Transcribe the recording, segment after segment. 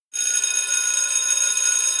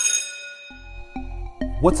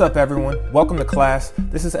What's up, everyone? Welcome to class.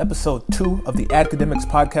 This is episode 2 of the Academics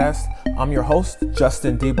Podcast. I'm your host,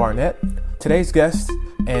 Justin D. Barnett. Today's guest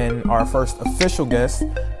and our first official guest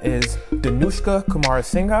is Danushka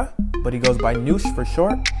Kumarasinghe, but he goes by Noosh for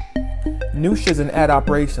short. Noosh is an ad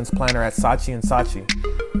operations planner at Saatchi & Saatchi.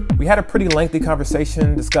 We had a pretty lengthy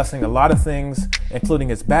conversation discussing a lot of things, including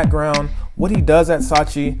his background, what he does at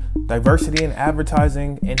Saatchi, diversity in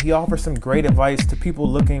advertising, and he offers some great advice to people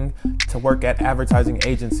looking to work at advertising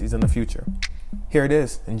agencies in the future. Here it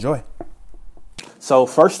is. Enjoy. So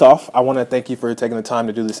first off, I want to thank you for taking the time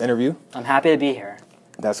to do this interview. I'm happy to be here.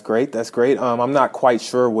 That's great. I'm not quite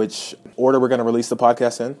sure which order we're going to release the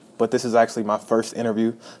podcast in, but this is actually my first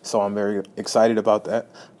interview, so I'm very excited about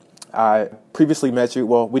that. I previously met you.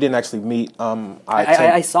 Well, we didn't actually meet.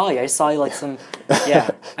 I saw you. I saw you like some. Yeah,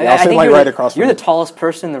 I think like right across. You're the tallest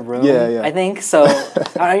person in the room. Yeah. I think so.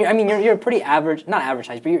 I mean, you're pretty average, not average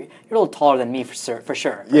height, but you're a little taller than me for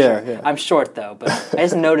sure. Yeah. I'm short though, but I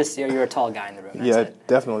just noticed you're a tall guy in the room. That's it.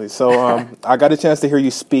 Definitely. So I got a chance to hear you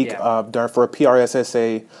speak for a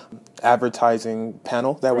PRSSA advertising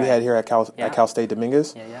panel that we had here at Cal State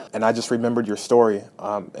Dominguez. Yeah. And I just remembered your story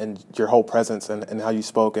and your whole presence and how you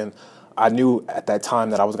spoke. And I knew at that time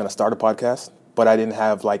that I was going to start a podcast, but I didn't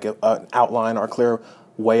have like an outline or clear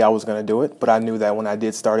way I was going to do it. But I knew that when I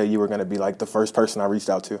did start it, you were going to be like the first person I reached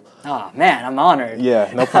out to. Oh man, I'm honored.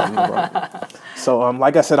 Yeah, no problem. So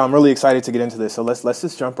like I said, I'm really excited to get into this. So let's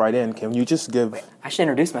just jump right in. Can you just give... I should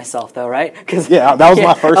introduce myself though, right? Yeah, that was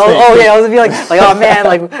my first thing. Oh yeah, I was going to be like, oh man,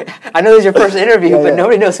 like I know this is your first interview, but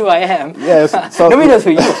nobody knows who I am. Yes. So, nobody knows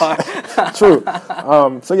who you are. True.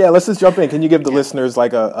 So let's just jump in. Can you give the listeners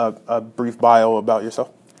like a brief bio about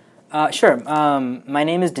yourself? Sure. My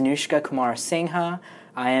name is Danushka Kumarasinghe.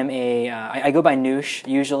 I am I go by Noosh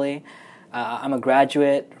usually. I'm a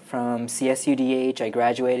graduate from CSUDH. I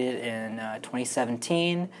graduated in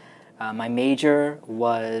 2017. My major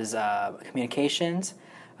was communications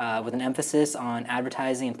with an emphasis on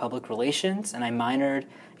advertising and public relations, and I minored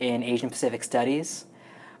in Asian Pacific Studies.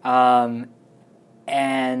 I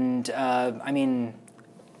mean,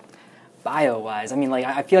 bio-wise,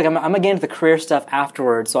 I feel like I'm going to get into the career stuff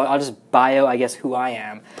afterwards, so I'll just bio, I guess, who I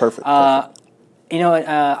am. Perfect.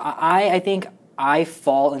 I think I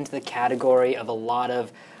fall into the category of a lot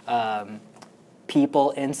of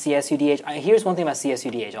people in CSUDH. Here's one thing about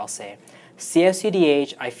CSUDH I'll say.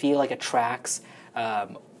 CSUDH, I feel like attracts,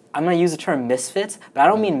 I'm going to use the term misfits, but I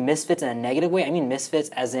don't mean misfits in a negative way. I mean misfits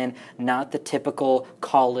as in not the typical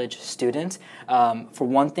college student. For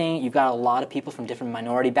one thing, you've got a lot of people from different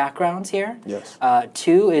minority backgrounds here. Yes.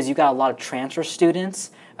 Two is you've got a lot of transfer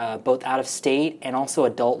students, both out of state and also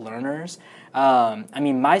adult learners.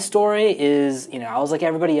 My story is, I was like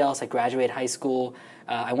everybody else. I graduated high school.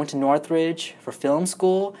 I went to Northridge for film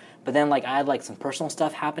school, but then I had some personal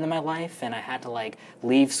stuff happen in my life, and I had to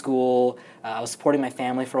leave school. I was supporting my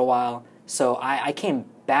family for a while, so I came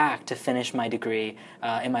back to finish my degree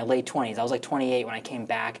in my late 20s. I was 28 when I came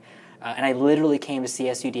back, and I literally came to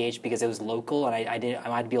CSUDH because it was local, and I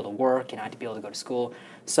had to be able to work, and I had to be able to go to school.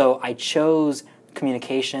 So I chose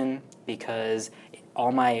communication because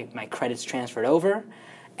all my credits transferred over,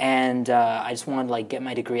 and I just wanted to get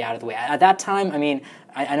my degree out of the way. At that time,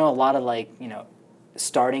 I know a lot of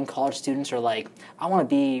starting college students are I want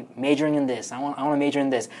to be majoring in this. I want to major in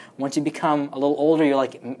this. Once you become a little older, you're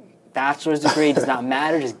bachelor's degree does not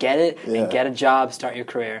matter. Just get it and get a job, start your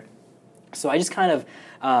career. So I just kind of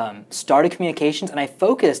started communications, and I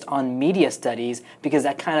focused on media studies because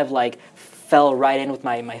that kind of fell right in with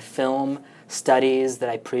my film studies that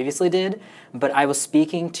I previously did. But I was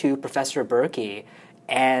speaking to Professor Berkey,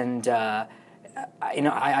 and I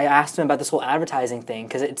asked him about this whole advertising thing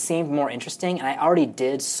because it seemed more interesting, and I already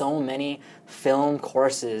did so many film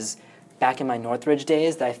courses back in my Northridge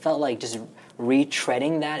days that I felt like just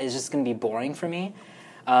retreading that is just going to be boring for me.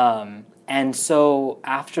 And so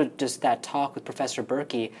after just that talk with Professor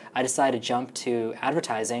Berkey, I decided to jump to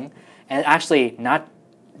advertising, and actually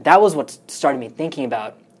that was what started me thinking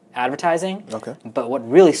about advertising. Okay. But what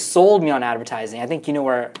really sold me on advertising, I think you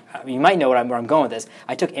might know where I'm going with this.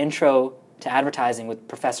 I took intro to advertising with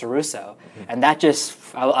Professor Russo, and that just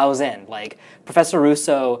I was in. Professor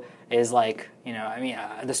Russo is the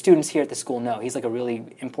students here at the school know he's a really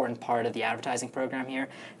important part of the advertising program here.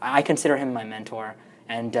 I consider him my mentor,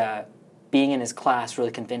 and being in his class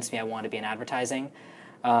really convinced me I wanted to be in advertising.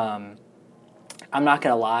 I'm not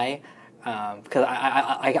gonna lie. Because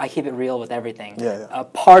I keep it real with everything. Yeah.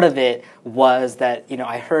 Part of it was that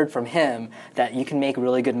I heard from him that you can make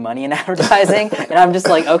really good money in advertising, and I'm just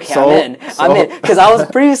okay, I'm in because I was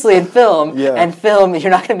previously in film, and film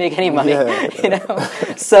you're not going to make any money,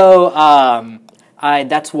 So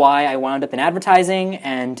that's why I wound up in advertising,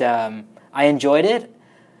 and I enjoyed it.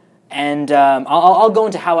 And I'll go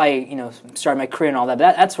into how I started my career and all that.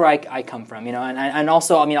 But that's where I come from, and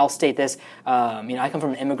also I'll state this, I come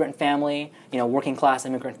from an immigrant family, working class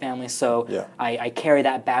immigrant family. So Yeah. I carry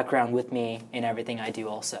that background with me in everything I do,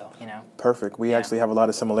 also. Perfect. We actually have a lot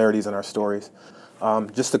of similarities in our stories.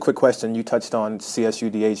 Just a quick question. You touched on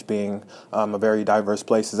CSUDH being a very diverse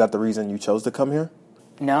place. Is that the reason you chose to come here?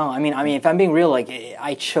 No, I mean, if I'm being real, like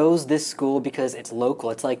I chose this school because it's local.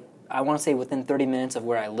 It's like, I want to say within 30 minutes of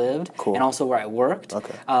where I lived, Cool. and also where I worked.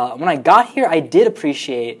 Okay. When I got here, I did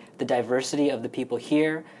appreciate the diversity of the people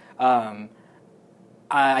here.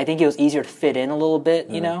 I think it was easier to fit in a little bit,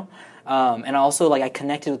 and also I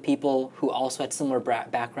connected with people who also had similar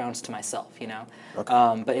backgrounds to myself,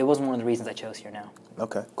 Okay. But it wasn't one of the reasons I chose here now.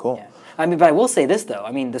 Okay, cool. Yeah. But I will say this though.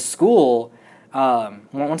 The school,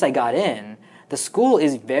 once I got in, the school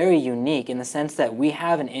is very unique in the sense that we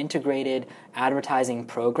have an integrated advertising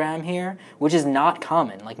program here, which is not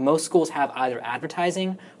common. Like most schools have either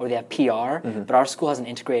advertising or they have PR, but our school has an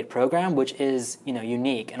integrated program, which is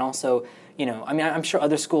unique. And also, I'm sure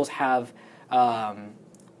other schools have,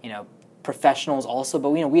 professionals also,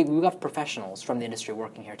 but we got professionals from the industry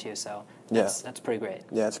working here too. So that's pretty great.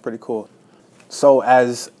 Yeah, it's pretty cool. So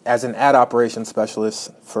as an ad operations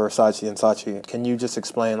specialist for Saatchi & Saatchi, can you just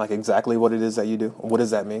explain exactly what it is that you do? What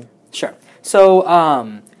does that mean? Sure. So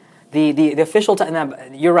the official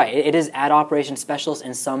you're right. It is ad operations specialist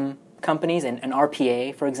in some companies. And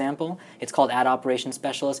RPA, for example, it's called ad operations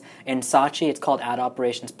specialist. In Saatchi, it's called ad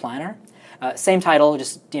operations planner. Same title,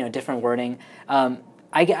 just different wording.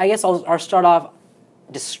 I guess I'll start off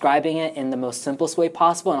describing it in the most simplest way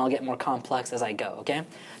possible, and I'll get more complex as I go, okay?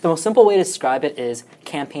 The most simple way to describe it is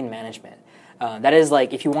campaign management. That is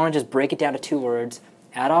if you want to just break it down to 2 words,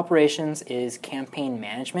 ad operations is campaign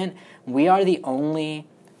management. We are the only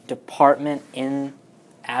department in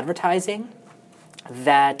advertising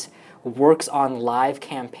that works on live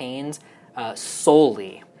campaigns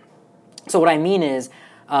solely. So what I mean is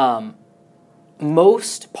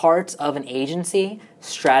most parts of an agency,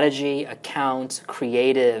 strategy, account,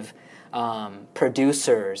 creative,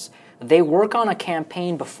 producers, they work on a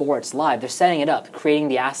campaign before it's live. They're setting it up, creating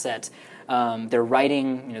the assets. They're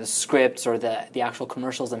writing the scripts or the actual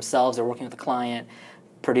commercials themselves. They're working with the client,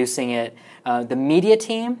 producing it. The media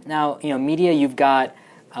team, now, media, you've got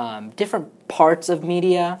different parts of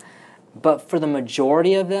media, but for the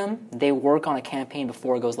majority of them, they work on a campaign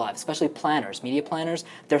before it goes live, especially planners, media planners.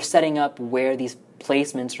 They're setting up where these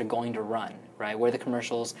placements are going to run, right? Where the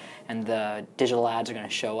commercials and the digital ads are going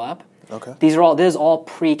to show up. Okay. This is all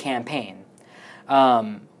pre-campaign.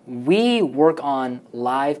 We work on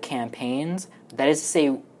live campaigns. That is to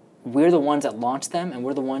say, we're the ones that launch them and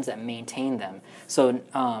we're the ones that maintain them. So,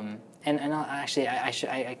 actually,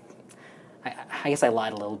 I guess I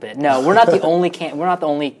lied a little bit. No, we're not the only we're not the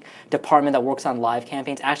only department that works on live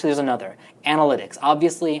campaigns. Actually, there's another. Analytics.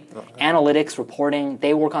 Obviously, analytics, reporting,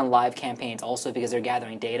 they work on live campaigns also because they're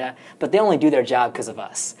gathering data, but they only do their job because of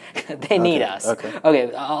us. They need us.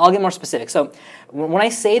 Okay, I'll get more specific. So when I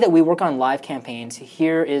say that we work on live campaigns,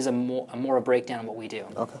 here is a more breakdown of what we do.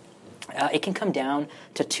 Okay. It can come down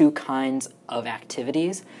to 2 kinds of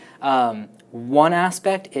activities. One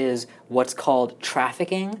aspect is what's called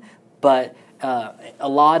trafficking, but a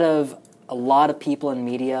lot of people in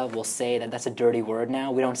media will say that that's a dirty word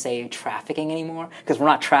now. We don't say trafficking anymore because we're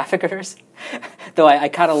not traffickers. Though I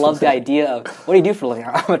kind of love the idea of, what do you do for a living?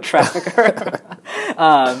 I'm a trafficker.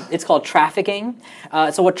 It's called trafficking.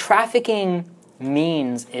 So what trafficking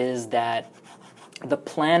means is that the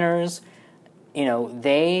planners,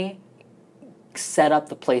 they set up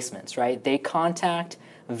the placements, right? They contact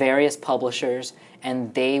various publishers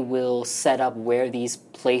and they will set up where these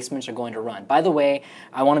placements are going to run. By the way,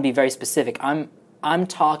 I want to be very specific. I'm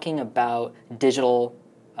talking about digital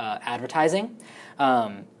advertising.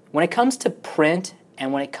 When it comes to print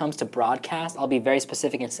and when it comes to broadcast, I'll be very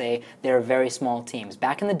specific and say they're very small teams.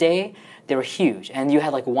 Back in the day, they were huge, and you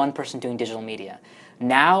had one person doing digital media.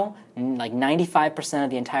 Now, 95% of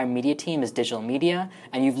the entire media team is digital media,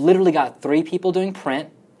 and you've literally got 3 people doing print,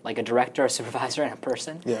 like a director, a supervisor, and a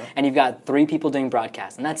person. Yeah. And you've got 3 people doing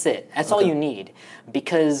broadcast, and that's it. That's all you need,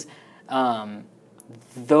 because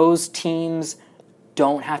those teams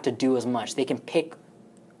don't have to do as much. They can pick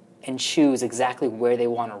and choose exactly where they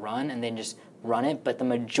want to run, and then just run it. But the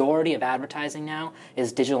majority of advertising now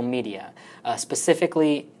is digital media,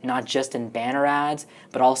 specifically not just in banner ads,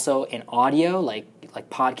 but also in audio, like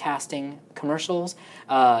podcasting commercials,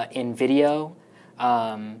 in video,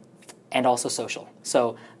 and also social.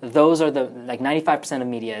 So those are the 95% of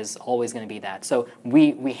media is always going to be that. So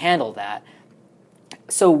we handle that.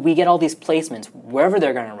 So we get all these placements wherever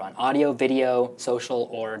they're going to run, audio, video, social,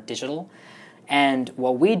 or digital. And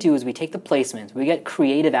what we do is we take the placements, we get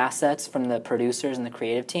creative assets from the producers and the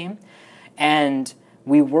creative team, and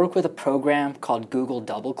we work with a program called Google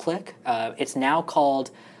DoubleClick. It's now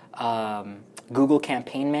called Google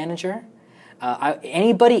Campaign Manager.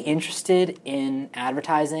 Anybody interested in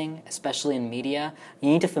advertising, especially in media, you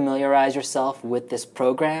need to familiarize yourself with this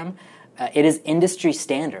program. It is industry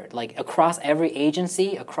standard, like across every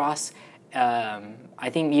agency, across I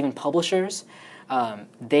think even publishers.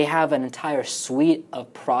 They have an entire suite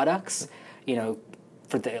of products,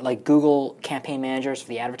 for like Google Campaign Managers for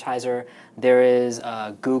the advertiser. There is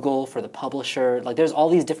Google for the publisher. Like there's all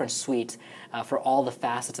these different suites for all the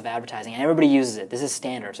facets of advertising, and everybody uses it. This is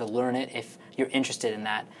standard, so learn it if you're interested in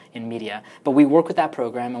that in media. But we work with that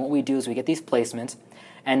program, and what we do is we get these placements,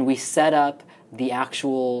 and we set up the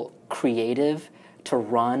actual creative to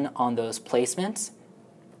run on those placements,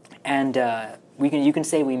 and you can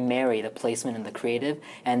say we marry the placement and the creative,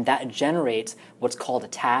 and that generates what's called a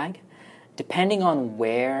tag. Depending on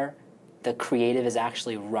where the creative is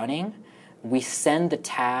actually running, we send the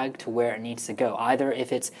tag to where it needs to go, either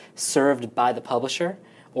if it's served by the publisher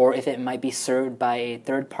or if it might be served by a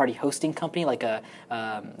third-party hosting company, like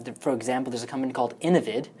for example, there's a company called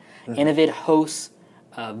Innovid. Mm-hmm. Innovid hosts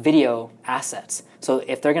video assets. So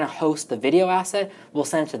if they're going to host the video asset, we'll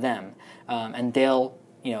send it to them, and they'll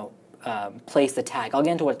place the tag. I'll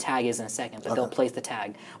get into what a tag is in a second, but they'll place the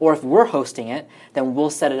tag. Or if we're hosting it, then we'll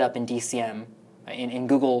set it up in DCM, in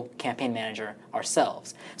Google Campaign Manager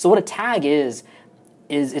ourselves. So what a tag is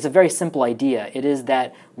it's a very simple idea. It is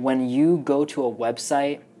that when you go to a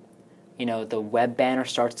website, the web banner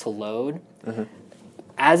starts to load. Mm-hmm.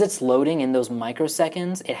 As it's loading in those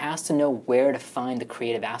microseconds, it has to know where to find the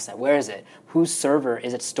creative asset. Where is it? Whose server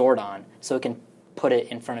is it stored on? So it can put it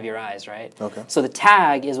in front of your eyes, right? Okay. So the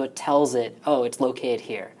tag is what tells it, it's located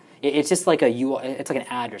here. It's just like it's like an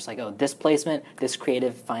address, like, this placement, this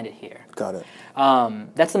creative, find it here. Got it.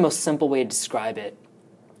 That's the most simple way to describe it.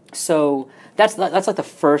 So that's like the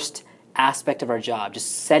first aspect of our job,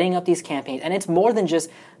 just setting up these campaigns. And it's more than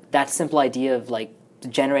just that simple idea of like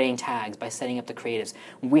generating tags by setting up the creatives.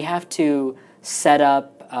 We have to set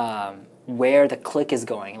up where the click is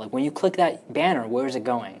going. Like when you click that banner, where is it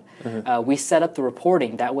going? Mm-hmm. We set up the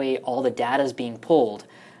reporting. That way all the data is being pulled.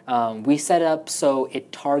 We set up so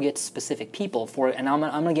it targets specific people and I'm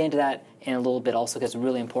going to get into that in a little bit also because it's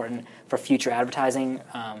really important for future advertising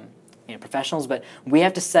professionals. But we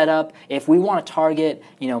have to set up, if we want to target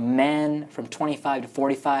men from 25 to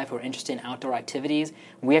 45 who are interested in outdoor activities,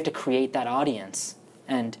 we have to create that audience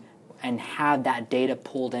and have that data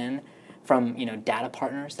pulled in from data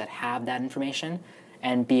partners that have that information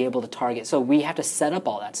and be able to target. So we have to set up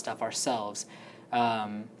all that stuff ourselves.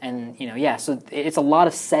 So it's a lot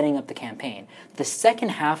of setting up the campaign. The second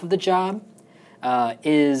half of the job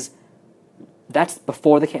that's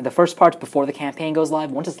before the first part's before the campaign goes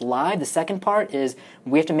live. Once it's live, the second part is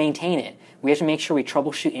we have to maintain it. We have to make sure we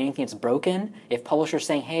troubleshoot anything that's broken. If publishers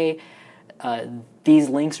saying, hey, these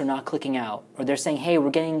links are not clicking out, or they're saying, hey, we're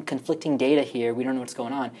getting conflicting data here, we don't know what's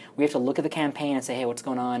going on, we have to look at the campaign and say, hey, what's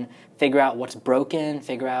going on, figure out what's broken,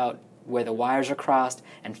 figure out where the wires are crossed,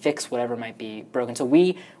 and fix whatever might be broken. So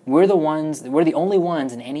we're the only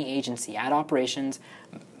ones in any agency, ad operations,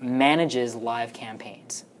 manages live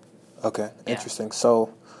campaigns. Okay, interesting. Yeah.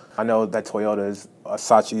 So I know that Toyota is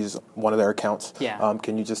Saatchi's one of their accounts. Yeah.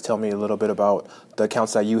 Can you just tell me a little bit about the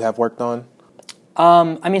accounts that you have worked on?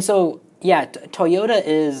 Toyota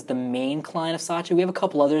is the main client of Saatchi. We have a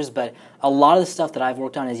couple others, but a lot of the stuff that I've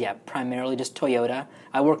worked on is primarily just Toyota.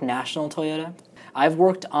 I work national Toyota. I've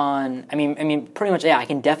worked on, pretty much, I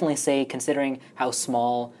can definitely say, considering how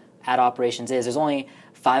small ad operations is, there's only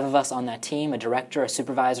 5 of us on that team, a director, a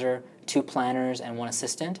supervisor, 2 planners, and 1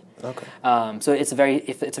 assistant. Okay. So it's a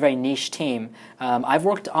very niche team. I've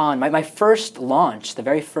worked on, my first launch, the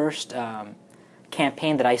very first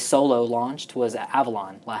campaign that I solo launched was at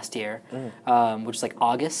Avalon last year, which is like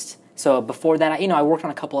August. So before that, I worked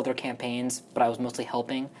on a couple other campaigns, but I was mostly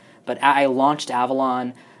helping. But I launched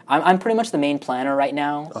Avalon. I'm pretty much the main planner right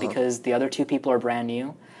now because the other 2 people are brand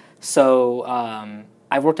new. So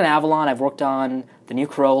I've worked on Avalon. I've worked on the new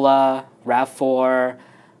Corolla, RAV4.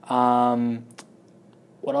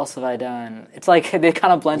 What else have I done? It's like they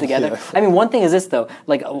kind of blend together. Yeah. One thing is this, though.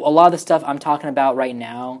 Like a lot of the stuff I'm talking about right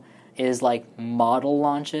now is like model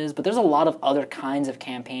launches, but there's a lot of other kinds of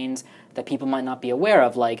campaigns that people might not be aware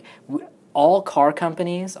of. Like all car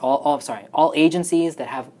companies, all agencies that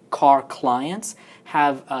have car clients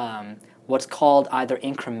have what's called either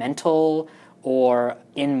incremental or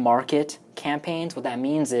in-market campaigns. What that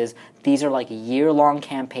means is these are like year-long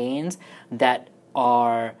campaigns that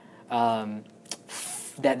are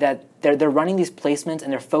they're running these placements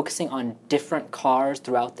and they're focusing on different cars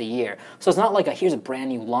throughout the year. So it's not like here's a brand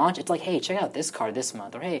new launch. It's like, hey, check out this car this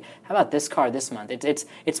month, or hey, how about this car this month?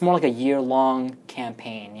 It's more like a year-long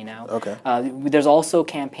campaign, you know. Okay. There's also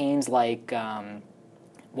campaigns like. I'm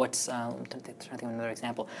trying to think of another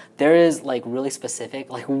example. There is like really specific,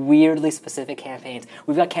 like weirdly specific campaigns.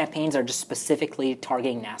 We've got campaigns that are just specifically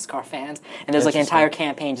targeting NASCAR fans, and there's like an entire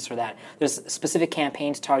campaign just for that. There's specific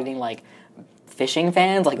campaigns targeting like fishing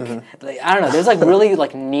fans, like I don't know. There's like really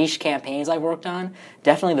like niche campaigns I've worked on.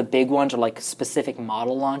 Definitely the big ones are like specific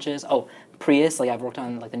model launches. Oh, Prius, like I've worked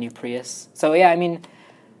on like the new Prius. So yeah, I mean,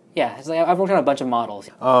 yeah, it's like I've worked on a bunch of models.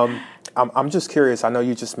 I'm just curious. I know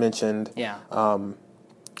you just mentioned. Yeah.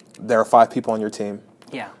 There are 5 people on your team.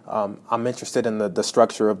 Yeah. I'm interested in the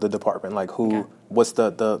structure of the department, like what's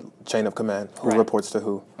the chain of command, who reports to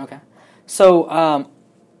who. Okay. So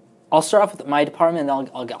I'll start off with my department, and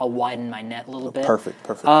then I'll widen my net a little bit. Perfect.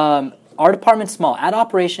 Our department's small. Ad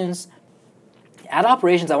operations, I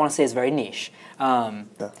want to say, is very niche.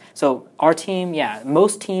 So our team,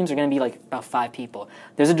 most teams are going to be like about 5 people.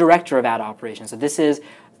 There's a director of ad operations. So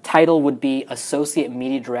title would be Associate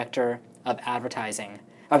Media Director of Advertising.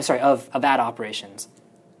 Of ad operations.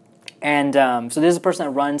 And so this is a person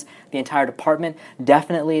that runs the entire department.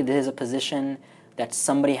 Definitely, this is a position that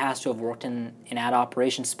somebody has to have worked in ad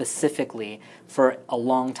operations specifically for a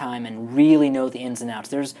long time and really know the ins and outs.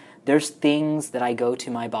 There's things that I go to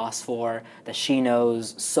my boss for that she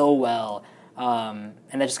knows so well, and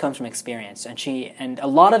that just comes from experience. And a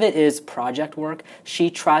lot of it is project work. She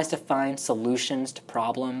tries to find solutions to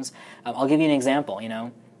problems. I'll give you an example.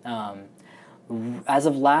 As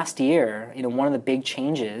of last year, one of the big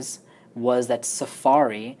changes was that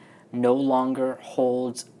Safari no longer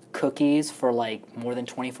holds cookies for like more than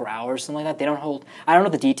 24 hours, something like that. They don't hold, I don't know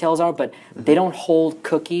what the details are, but they don't hold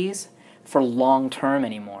cookies for long term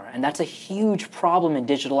anymore. And that's a huge problem in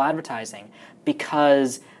digital advertising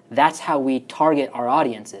because that's how we target our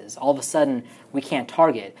audiences. All of a sudden, we can't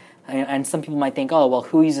target. And some people might think, oh, well,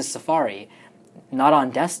 who uses Safari? Not on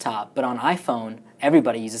desktop, but on iPhone,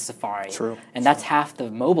 everybody uses Safari. True. And that's half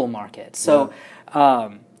the mobile market. So,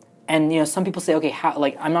 and some people say, okay, how?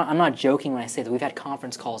 Like I'm not joking when I say that. We've had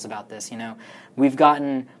conference calls about this. We've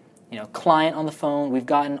gotten client on the phone. We've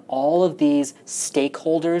gotten all of these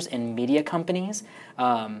stakeholders in media companies.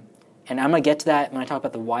 And I'm gonna get to that when I talk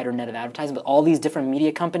about the wider net of advertising. But all these different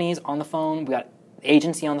media companies on the phone. We got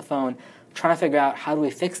agency on the phone, trying to figure out how do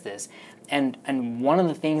we fix this. And one of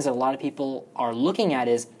the things that a lot of people are looking at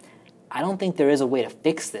is, I don't think there is a way to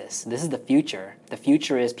fix this. This is the future. The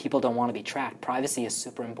future is people don't want to be tracked. Privacy is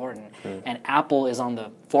super important. And Apple is on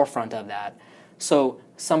the forefront of that. So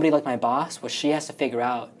somebody like my boss, what she has to figure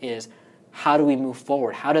out is, how do we move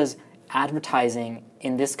forward? How does advertising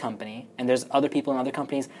in this company, and there's other people in other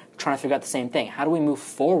companies trying to figure out the same thing, how do we move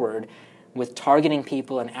forward with targeting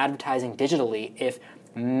people and advertising digitally if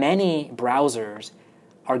many browsers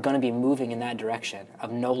are going to be moving in that direction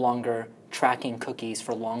of no longer tracking cookies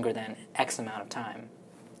for longer than X amount of time?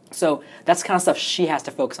 So that's the kind of stuff she has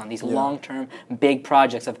to focus on, these long-term, big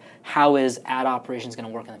projects of how is ad operations going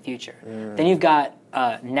to work in the future. Then you've got,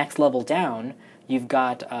 next level down, you've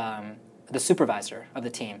got the supervisor of the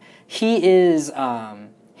team. He is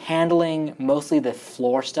handling mostly the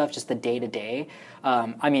floor stuff, just the day-to-day.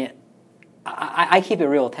 I keep it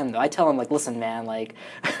real with him, though. I tell him, like, listen, man,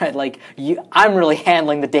 I'm really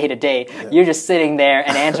handling the day-to-day. Yeah. You're just sitting there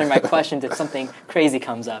and answering my questions if something crazy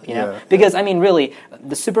comes up, know? Because, really,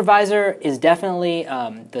 the supervisor is definitely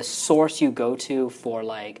the source you go to for,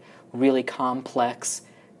 really complex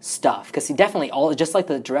stuff. Because he definitely, just like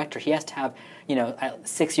the director, he has to have,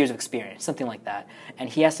 6 years of experience, something like that. And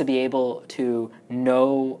he has to be able to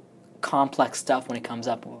know complex stuff when it comes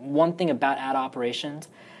up. One thing about ad operations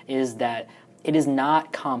is that it is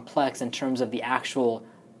not complex in terms of the actual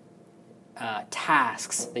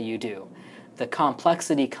tasks that you do. The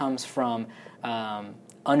complexity comes from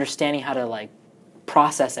understanding how to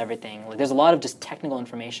process everything. There's a lot of just technical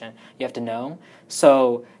information you have to know.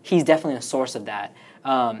 So he's definitely a source of that.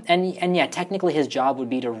 Technically his job would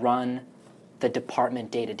be to run the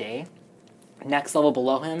department day to day. Next level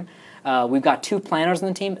below him, we've got 2 planners on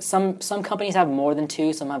the team. Some companies have more than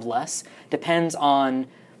 2, some have less. Depends on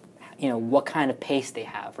what kind of pace they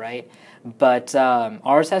have, right? But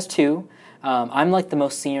ours has 2. I'm like the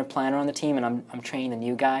most senior planner on the team, and I'm training the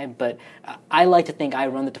new guy. But I like to think I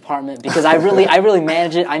run the department because I really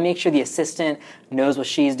manage it. I make sure the assistant knows what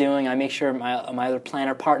she's doing. I make sure my other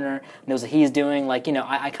planner partner knows what he's doing. Like, you know,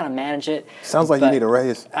 I kind of manage it. Sounds like you need a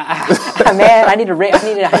raise. Man, I need a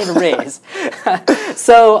raise.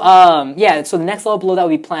 So so the next level below that would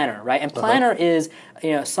be planner, right? And planner is,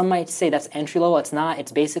 you know, some might say that's entry level. It's not.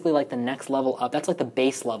 It's basically like the next level up. That's like the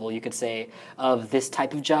base level, you could say, of this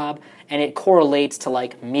type of job, and it correlates to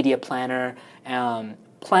like media planner.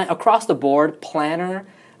 Across the board, planner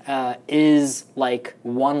is like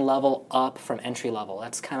one level up from entry level.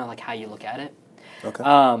 That's kind of like how you look at it. Okay.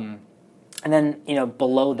 And then, you know,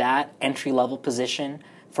 below that, entry level position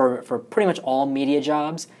for pretty much all media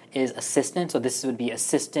jobs is assistant. So this would be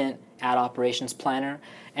assistant ad operations planner,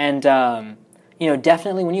 and you know,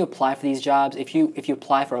 definitely when you apply for these jobs, if you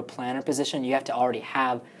apply for a planner position, you have to already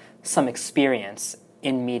have some experience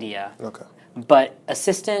in media. Okay. But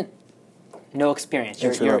assistant, no experience.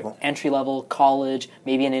 You're entry level, college,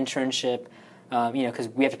 maybe an internship. You know, because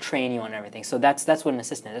we have to train you on everything. So that's what an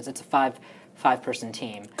assistant is. It's a five person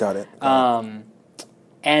team. Got it.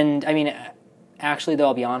 And I mean, actually, though,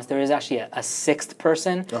 I'll be honest, there is actually a sixth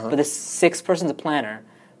person, but this sixth person's a planner,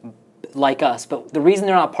 like us. But the reason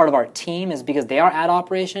they're not part of our team is because they are ad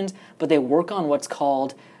operations, but they work on what's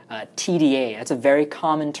called TDA. That's a very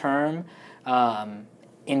common term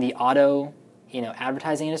in the auto, you know,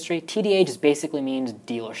 advertising industry. TDA just basically means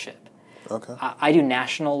dealership. Okay. I do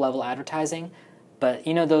national level advertising, but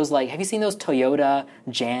you know those, like, have you seen those Toyota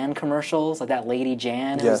Jan commercials? Like that lady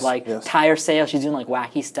Jan who's like tire sales, she's doing like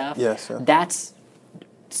wacky stuff. Yes. Yeah. That's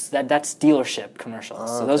dealership commercials.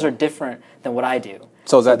 So those are different than what I do.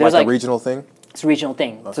 So is that like a regional thing? It's a regional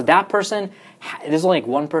thing. Okay. So that person, there's only like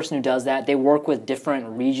one person who does that. They work with different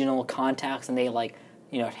regional contacts, and they, like,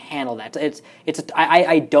 you know, handle that.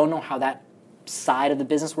 I don't know how that side of the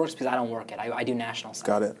business works because I don't work it. I do national side.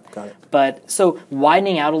 Got it. But so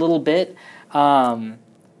widening out a little bit,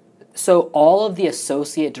 so all of the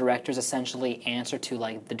associate directors essentially answer to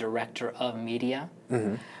like the director of media.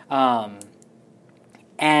 Mm-hmm.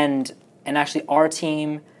 And actually our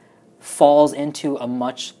team falls into a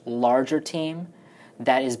much larger team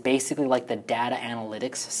that is basically like the data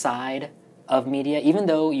analytics side of media. Even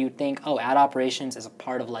though you think, oh, ad operations is a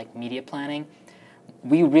part of like media planning,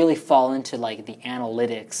 we really fall into like the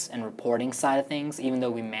analytics and reporting side of things, even though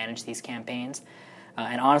we manage these campaigns.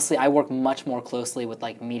 And honestly, I work much more closely with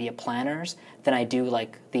like media planners than I do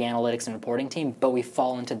like the analytics and reporting team, but we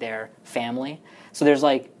fall into their family. So there's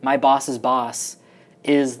like my boss's boss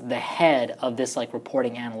is the head of this like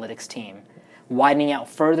reporting analytics team. Widening out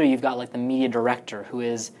further, you've got like the media director, who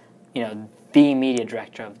is, you know, the media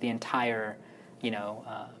director of the entire, you know,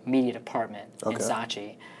 media department in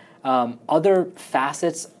Saatchi. Other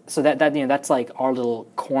facets, so that you know, that's like our little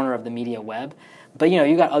corner of the media web. But you know,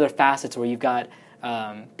 you've got other facets where you've got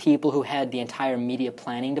people who head the entire media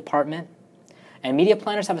planning department, and media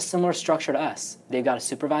planners have a similar structure to us. They've got a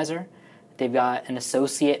supervisor, they've got an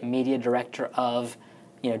associate media director of,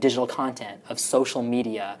 you know, digital content, of social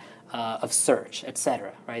media, of search,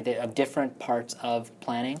 etc. Right? They have different parts of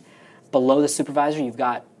planning. Below the supervisor, you've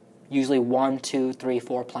got usually 1, 2, 3,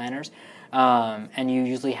 4 planners. And you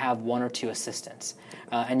usually have 1 or 2 assistants.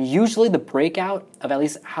 And usually the breakout of at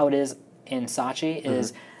least how it is in Saatchi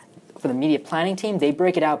is, for the media planning team, they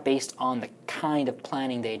break it out based on the kind of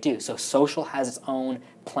planning they do. So social has its own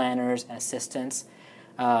planners and assistants.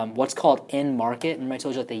 What's called in-market, remember I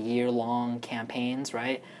told you like the year-long campaigns,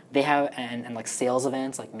 right? They have, and like sales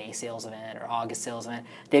events, like May sales event or August sales event,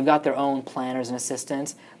 they've got their own planners and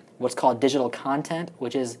assistants. What's called digital content,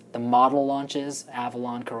 which is the model launches,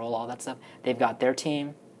 Avalon, Corolla, all that stuff. They've got their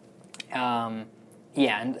team. So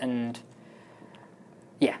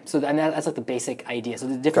that's like the basic idea. So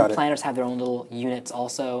the different planners have their own little units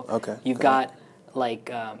also. Okay. You've got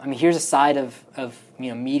like, here's a side of you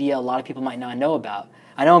know, media a lot of people might not know about.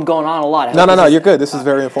 I know I'm going on a lot. No, you're good. This is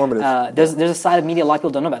very informative. There's a side of media a lot of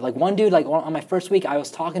people don't know about. Like one dude, like on my first week, I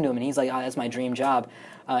was talking to him, and he's like, "Oh, that's my dream job."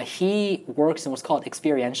 He works in what's called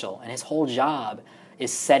experiential, and his whole job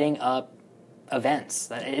is setting up events.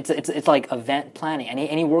 It's like event planning,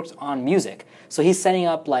 and he works on music. So he's setting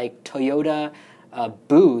up like Toyota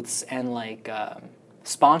booths and like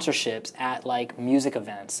sponsorships at like music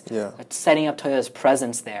events. Yeah. Setting up Toyota's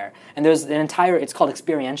presence there. And there's an entire, it's called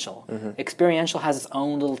experiential. Mm-hmm. Experiential has its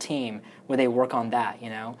own little team where they work on that, you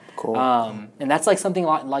know. Cool. And that's like something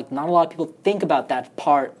like not a lot of people think about that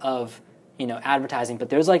part of, you know, advertising, but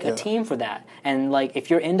there's like a team for that. And like if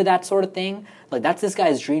you're into that sort of thing, like that's this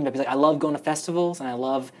guy's dream. He's like, I love going to festivals and I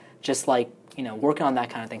love just like working on that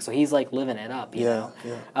kind of thing. So he's like living it up, you know.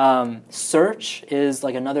 Yeah. Search is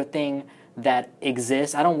like another thing that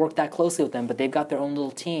exists. I don't work that closely with them, but they've got their own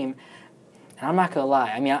little team. And I'm not gonna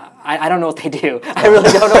lie. I mean, I don't know what they do. I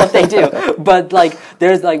really don't know what they do. But like,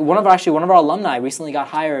 there's like one of our alumni recently got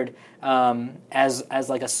hired as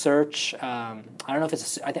like a search. I don't know if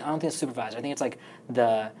it's I don't think it's a supervisor. I think it's like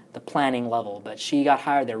the planning level. But she got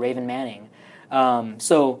hired there, Raven Manning.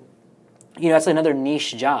 So that's another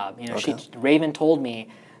niche job. Okay. Raven told me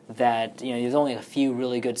that there's only a few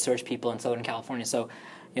really good search people in Southern California. So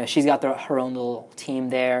she's got her own little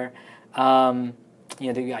team there.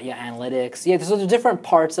 They got analytics. Yeah, there's different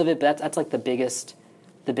parts of it, but that's like the biggest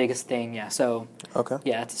thing. Yeah. So okay.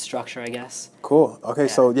 Yeah, that's a structure, I guess. Cool. Okay,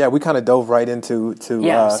 so we kind of dove right into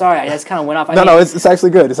sorry, I just kind of went off. No, it's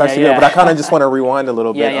actually good. It's actually good. But I kind of just want to rewind a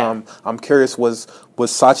little bit. Yeah. I'm curious. Was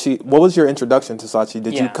Saatchi? What was your introduction to Saatchi?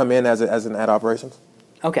 Did you come in as an ad operations?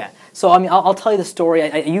 Okay, so I mean, I'll tell you the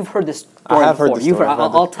story. You've heard this story before. I have heard the story.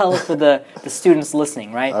 I'll tell it for the students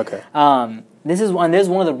listening, right? Okay. This is one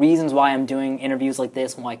of the reasons why I'm doing interviews like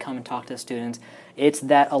this and why I come and talk to students. It's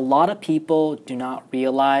that a lot of people do not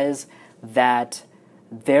realize that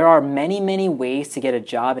there are many, many ways to get a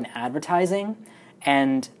job in advertising,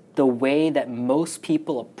 and the way that most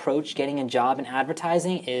people approach getting a job in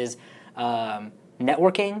advertising is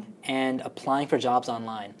networking and applying for jobs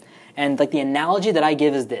online. And like the analogy that I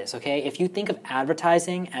give is this, okay? If you think of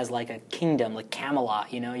advertising as like a kingdom, like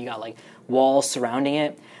Camelot, you got like walls surrounding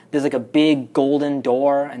it. There's like a big golden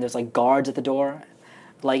door, and there's like guards at the door.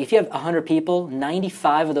 Like if you have 100 people,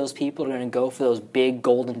 95 of those people are going to go for those big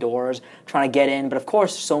golden doors, trying to get in. But of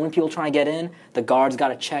course, so many people trying to get in, the guards got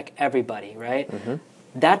to check everybody, right? Mm-hmm.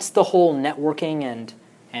 That's the whole networking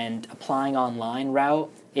and applying online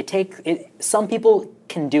route. Some people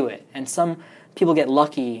can do it, and some people get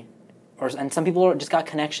lucky, and some people just got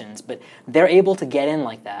connections, but they're able to get in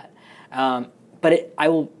like that. But I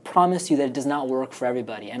will promise you that it does not work for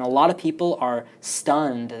everybody. And a lot of people are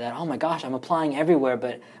stunned that, oh my gosh, I'm applying everywhere,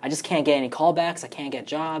 but I just can't get any callbacks, I can't get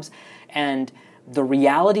jobs. And the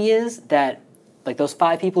reality is that like those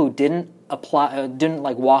 5 people who didn't apply, didn't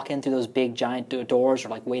like walk in through those big giant doors or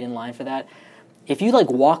like wait in line for that, if you like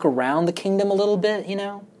walk around the kingdom a little bit,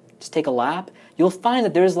 just take a lap, you'll find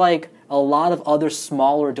that there's like a lot of other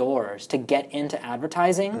smaller doors to get into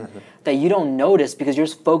advertising that you don't notice because you're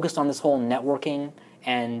just focused on this whole networking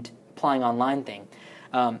and applying online thing.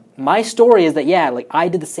 My story is that, like I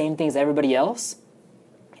did the same thing as everybody else,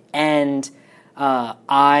 and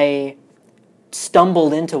I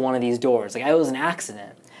stumbled into one of these doors. Like it was an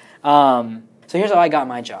accident. So here's how I got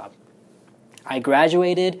my job. I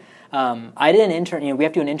graduated. I did an intern. We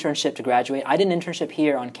have to do an internship to graduate. I did an internship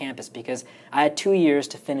here on campus because I had 2 years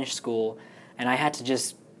to finish school, and I had to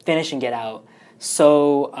just finish and get out.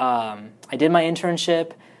 So I did my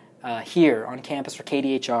internship here on campus for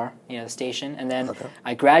KDHR, the station, and then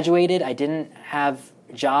I graduated. I didn't have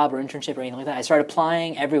a job or internship or anything like that. I started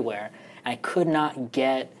applying everywhere, and I could not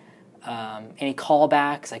get any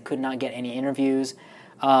callbacks. I could not get any interviews.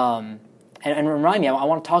 And remind me, I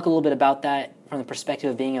want to talk a little bit about that from the perspective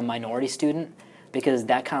of being a minority student, because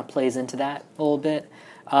that kind of plays into that a little bit.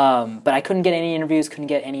 But I couldn't get any interviews, couldn't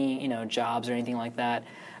get any jobs or anything like that.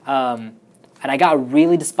 And I got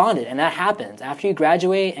really despondent, and that happens. After you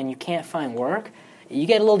graduate and you can't find work, you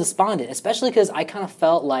get a little despondent, especially because I kind of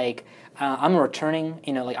felt like I'm returning,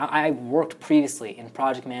 like I worked previously in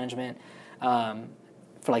project management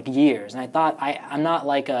for like years, and I thought I'm not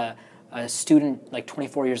like a student like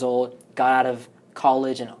 24 years old, got out of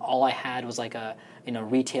college and all I had was like a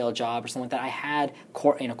retail job or something like that. I had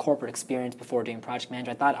corporate experience before doing project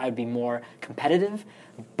management. I thought I'd be more competitive,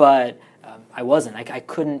 but I wasn't. I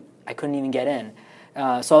couldn't even get in.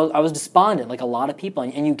 So I was despondent, like a lot of people.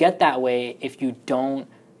 And you get that way if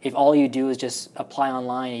all you do is just apply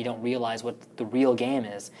online and you don't realize what the real game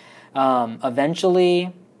is.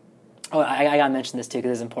 Eventually. Oh, I gotta mention this too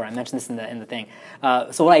because it's important. I mentioned this in the thing.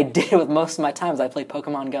 So what I did with most of my time is I played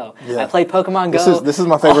Pokemon Go. Yeah. I played Pokemon Go. This is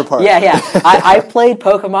my favorite part. Yeah. I played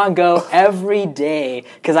Pokemon Go every day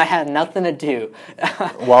because I had nothing to do.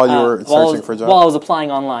 While you were searching for jobs? While I was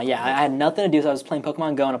applying online. Yeah, I had nothing to do, so I was playing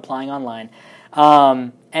Pokemon Go and applying online.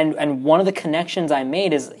 And one of the connections I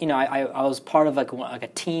made is, I was part of like a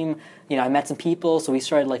team. I met some people, so we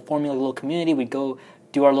started like forming a little community. We'd go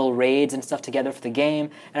do our little raids and stuff together for the game.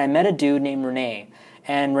 And I met a dude named Renee.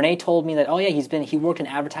 And Renee told me that, he worked in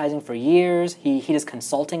advertising for years. He does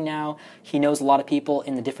consulting now. He knows a lot of people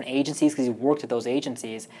in the different agencies because he worked at those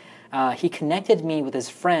agencies. He connected me with his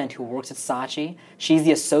friend who works at Saatchi. She's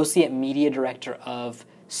the associate media director of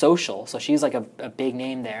Social, so she's like a big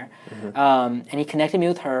name there. And he connected me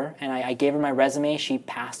with her, and I gave her my resume. She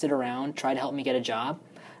passed it around, tried to help me get a job,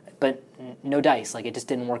 but no dice. Like, it just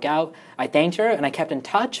didn't work out. I thanked her, and I kept in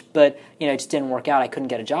touch, but it just didn't work out. I couldn't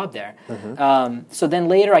get a job there. So then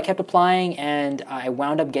later, I kept applying, and I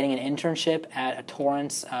wound up getting an internship at a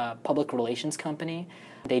Torrance public relations company.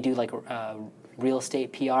 They do like real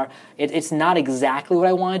estate PR. It's not exactly what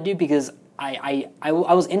I want to do because I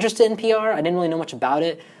was interested in PR. I didn't really know much about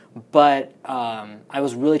it, but I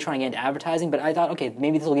was really trying to get into advertising. But I thought, okay,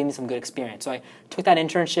 maybe this will give me some good experience. So I took that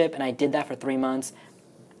internship, and I did that for 3 months.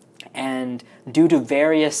 And due to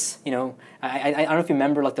various, I don't know if you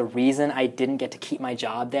remember, like, the reason I didn't get to keep my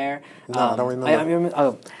job there. No, I don't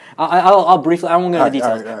remember. I'll briefly. I won't go into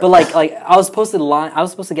details. All right. But like I was supposed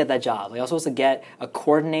to get that job. Like, I was supposed to get a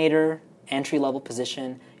coordinator entry-level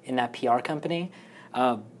position in that PR company.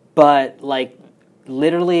 But like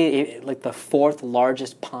literally, like the fourth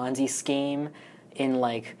largest Ponzi scheme in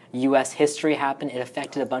like U.S. history happened. It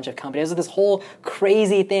affected a bunch of companies. It was like this whole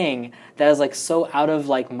crazy thing that is like so out of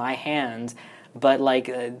like my hands. But like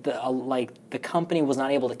the company was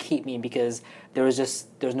not able to keep me because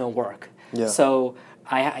there's no work. Yeah. So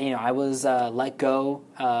I was let go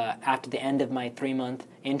after the end of my 3-month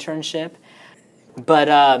internship.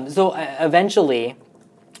 But so eventually,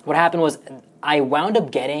 what happened was I wound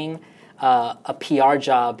up getting a PR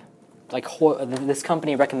job. Like, this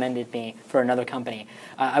company recommended me for another company.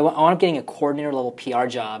 I wound up getting a coordinator level PR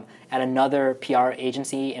job at another PR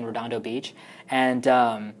agency in Redondo Beach. And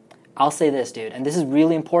I'll say this, dude, and this is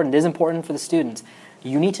really important. This is important for the students.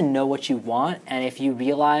 You need to know what you want, and if you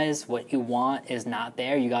realize what you want is not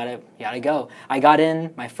there, you gotta go. I got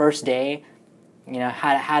in my first day.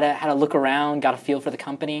 Had to look around, got a feel for the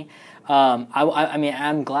company. I mean,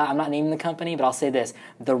 I'm glad I'm not naming the company, but I'll say this: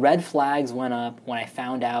 the red flags went up when I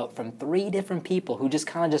found out from 3 different people who just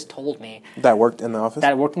kind of just told me that worked in the office.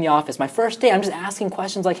 That worked in the office. My first day, I'm just asking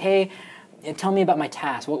questions like, "Hey, tell me about my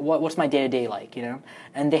task. What's my day-to-day like?"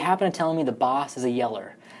 And they happen to tell me the boss is a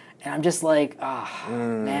yeller, and I'm just like,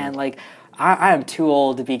 man, like. I am too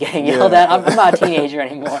old to be getting yelled at. I'm not a teenager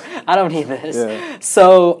anymore. I don't need this. Yeah.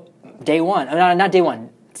 So day one, not day one,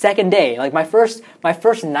 second day. Like my first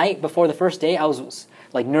night before the first day, I was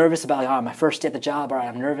like nervous about my first day at the job. All right,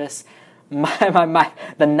 I'm nervous.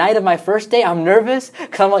 The night of my first day, I'm nervous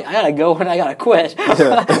because I'm like, I gotta go and I gotta quit.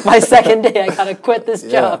 Yeah. My second day, I gotta quit this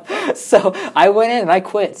job. So I went in and I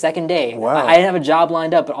quit second day. Wow. I didn't have a job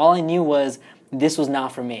lined up, but all I knew was this was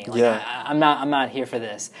not for me. Like, I'm not here for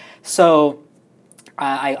this. So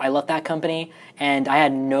I left that company, and I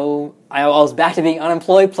was back to being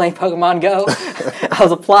unemployed playing Pokemon Go. I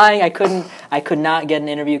was applying. I could not get an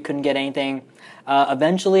interview, couldn't get anything.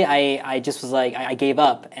 Eventually, I just was like, I gave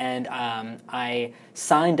up, and I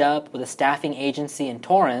signed up with a staffing agency in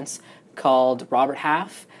Torrance called Robert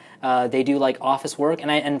Half. They do like office work,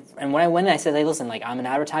 and when I went in, I said, hey, listen, like I'm an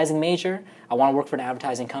advertising major. I want to work for an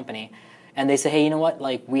advertising company. And they say, hey, you know what?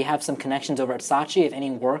 Like, we have some connections over at Saatchi. If any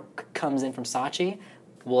work comes in from Saatchi,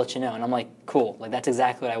 we'll let you know. And I'm like, cool. Like, that's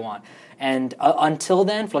exactly what I want. And until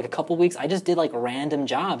then, for like a couple weeks, I just did like random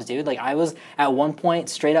jobs, dude. Like, I was at one point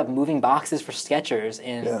straight up moving boxes for Skechers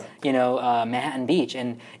in, Manhattan Beach.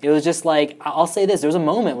 And it was just like, I'll say this. There was a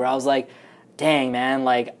moment where I was like, dang, man,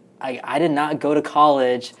 like, I did not go to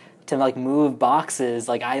college to like move boxes.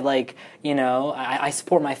 Like, I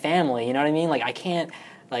support my family. You know what I mean? Like, I can't.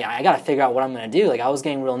 Like, I got to figure out what I'm going to do. Like, I was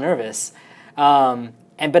getting real nervous. And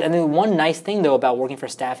then one nice thing, though, about working for a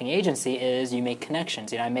staffing agency is you make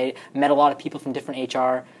connections. I met a lot of people from different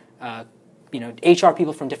HR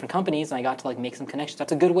people from different companies, and I got to, like, make some connections.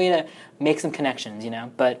 That's a good way to make some connections,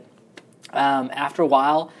 But after a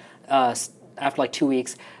while, after, like, 2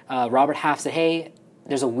 weeks, Robert Half said, hey,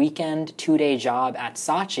 there's a weekend 2-day job at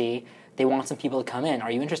Saatchi. They want some people to come in. Are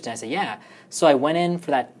you interested? I said, yeah. So I went in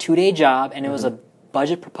for that 2-day job, and it was a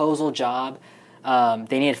budget proposal job.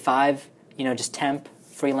 They needed 5, just temp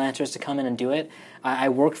freelancers to come in and do it. I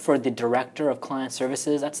worked for the director of client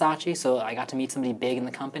services at Saatchi, so I got to meet somebody big in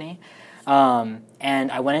the company. And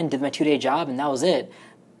I went in and did my 2-day job, and that was it.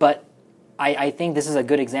 But I think this is a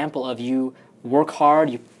good example of you work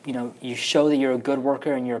hard, you show that you're a good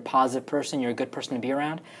worker and you're a positive person, you're a good person to be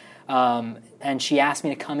around. And she asked me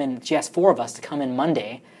to come in, she asked 4 of us to come in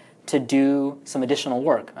Monday to do some additional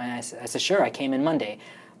work. And I said, sure, I came in Monday.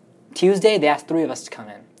 Tuesday, they asked 3 of us to come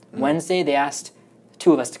in. Wednesday, they asked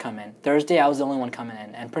 2 of us to come in. Thursday, I was the only one coming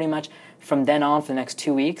in. And pretty much from then on for the next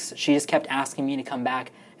 2 weeks, she just kept asking me to come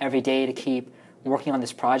back every day to keep working on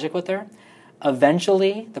this project with her.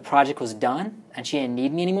 Eventually, the project was done, and she didn't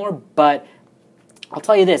need me anymore. But I'll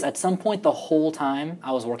tell you this, at some point the whole time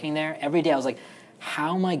I was working there, every day I was like,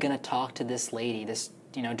 how am I going to talk to this lady, this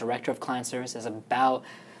director of client services about,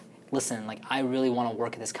 listen, like I really want to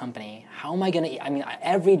work at this company. How am I going to,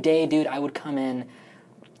 every day, dude, I would come in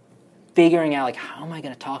figuring out like how am I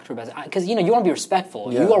going to talk to her about it? Because you want to be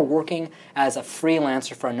respectful. Yeah. You are working as a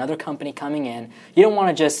freelancer for another company coming in. You don't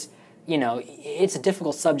want to just, it's a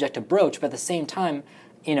difficult subject to broach, but at the same time,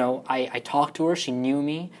 I talked to her, she knew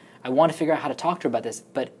me. I wanted to figure out how to talk to her about this,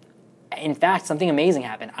 but in fact, something amazing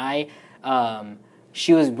happened.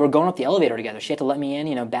 We're going up the elevator together. She had to let me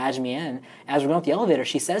in, badge me in. As we're going up the elevator,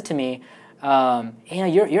 she says to me, "Hey,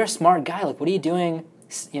 you're a smart guy. Like, what are you doing?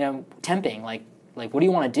 Temping. Like, what do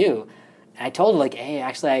you want to do?" And I told her, like, "Hey,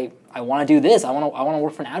 actually, I want to do this. I want to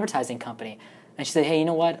work for an advertising company." And she said, "Hey, you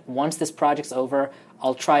know what? Once this project's over,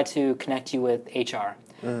 I'll try to connect you with HR."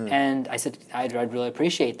 And I said, "I'd really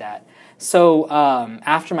appreciate that." So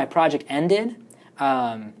after my project ended,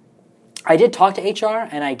 I did talk to HR,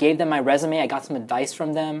 and I gave them my resume. I got some advice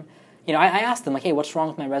from them. I asked them, like, hey, what's wrong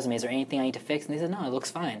with my resume? Is there anything I need to fix? And they said, no, it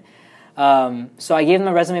looks fine. So I gave them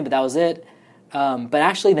my resume, but that was it. But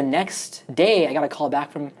actually, the next day, I got a call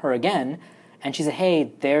back from her again, and she said,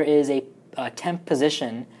 hey, there is a temp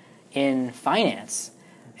position in finance,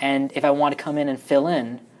 and if I want to come in and fill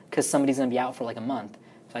in, because somebody's going to be out for like a month.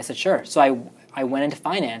 So I said, sure. So I went into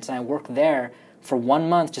finance, and I worked there for 1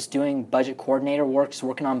 month just doing budget coordinator work, just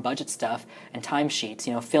working on budget stuff and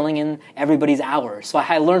timesheets, filling in everybody's hours. So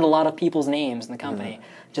I learned a lot of people's names in the company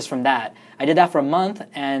just from that. I did that for a month,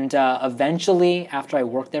 and eventually, after I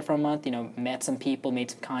worked there for a month, met some people, made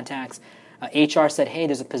some contacts. HR said, hey,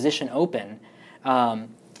 there's a position open.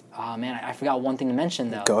 Oh, man, I forgot one thing to mention,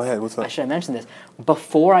 though. Go ahead. What's up? I should have mentioned this.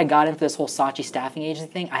 Before I got into this whole Saatchi staffing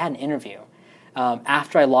agency thing, I had an interview.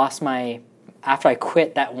 After I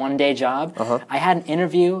quit that one-day job, I had an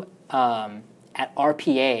interview at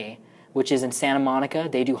RPA, which is in Santa Monica.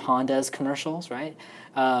 They do Honda's commercials, right?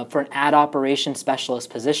 For an ad operations specialist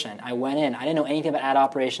position. I went in. I didn't know anything about ad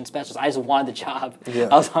operations specialist. I just wanted the job. Yeah.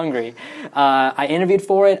 I was hungry. I interviewed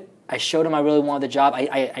for it. I showed them I really wanted the job.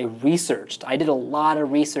 I researched. I did a lot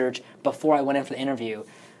of research before I went in for the interview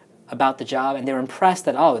about the job, and they were impressed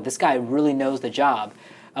that, oh, this guy really knows the job.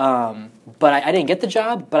 But I didn't get the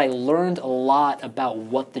job, but I learned a lot about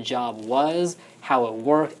what the job was, how it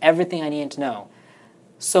worked, everything I needed to know.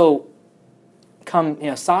 So come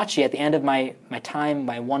Saatchi, at the end of my time,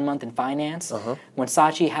 my 1 month in finance, when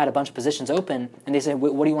Saatchi had a bunch of positions open, and they said,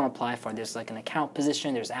 what do you want to apply for? There's like an account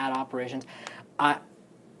position, there's ad operations.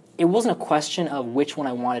 It wasn't a question of which one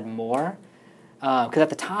I wanted more, because at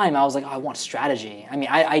the time I was like, oh, I want strategy.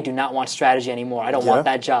 I do not want strategy anymore. I don't want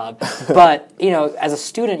that job. But as a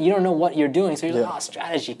student, you don't know what you're doing, so you're like, oh,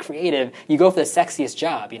 strategy, creative. You go for the sexiest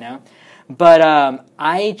job, But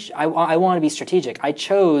I want to be strategic. I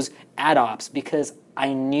chose ad ops because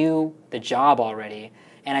I knew the job already,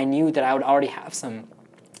 and I knew that I would already have some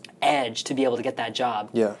edge to be able to get that job.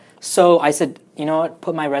 Yeah. So I said, you know what,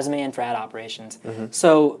 put my resume in for ad operations.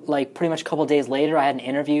 So like pretty much a couple of days later, I had an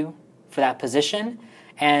interview for that position,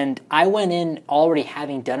 and I went in already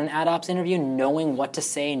having done an ad ops interview, knowing what to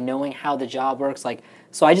say, knowing how the job works.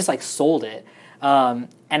 So I just sold it. And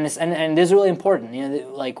this is really important.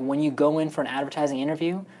 Like when you go in for an advertising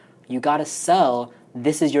interview, you got to sell.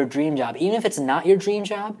 This is your dream job, even if it's not your dream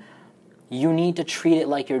job. You need to treat it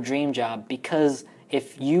like your dream job, because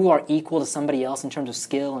if you are equal to somebody else in terms of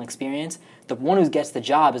skill and experience, the one who gets the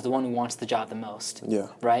job is the one who wants the job the most. Yeah.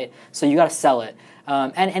 Right. So you got to sell it.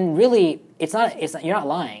 And really, it's not. You're not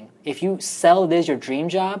lying. If you sell it as your dream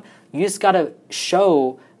job, you just got to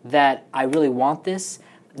show that I really want this.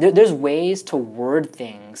 There's ways to word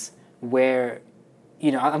things where,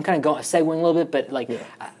 I'm kind of segueing a little bit, but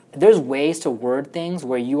there's ways to word things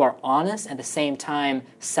where you are honest at the same time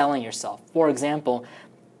selling yourself. For example,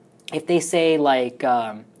 if they say why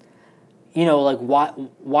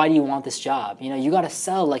do you want this job? You got to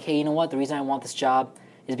sell hey, you know what? The reason I want this job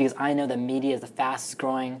is because I know that media is the fastest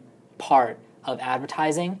growing part of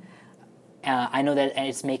advertising. I know that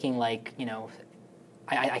it's making I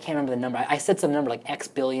can't remember the number. I said some number like X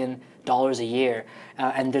billion dollars a year,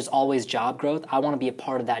 and there's always job growth. I want to be a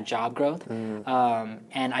part of that job growth.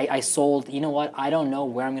 And I sold, you know what, I don't know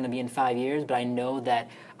where I'm going to be in 5 years, but I know that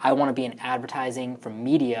I want to be in advertising for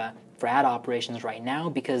media, for ad operations right now,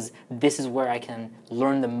 because this is where I can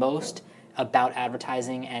learn the most about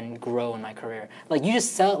advertising and grow in my career. You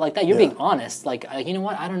just sell it like that. You're being honest. You know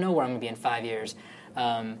what, I don't know where I'm going to be in 5 years,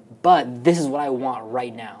 but this is what I want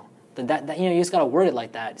right now. That you just got to word it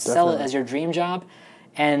like that. Definitely. Sell it as your dream job.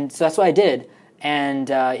 And so that's what I did. And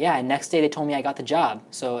next day they told me I got the job.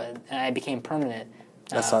 So I became permanent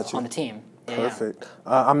on the team. Perfect.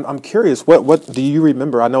 I'm curious. What do you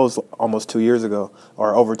remember? I know it was almost 2 years ago,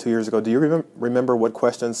 or over 2 years ago. Do you remember what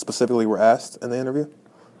questions specifically were asked in the interview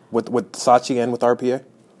with Saatchi and with RPA?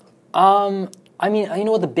 I mean, you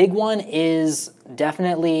know what, the big one is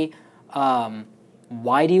definitely,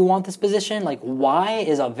 why do you want this position? Like, why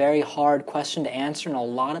is a very hard question to answer, and a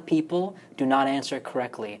lot of people do not answer it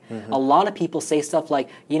correctly. A lot of people say stuff like,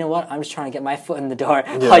 you know what, I'm just trying to get my foot in the door.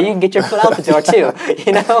 Yeah. You can get your foot out the door too,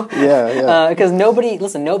 you know? Yeah. Because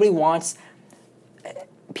nobody wants,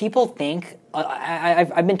 people think,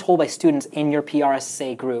 I've been told by students in your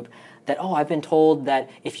PRSSA group that, oh, I've been told that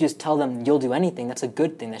if you just tell them you'll do anything, that's a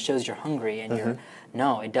good thing. That shows you're hungry and you're,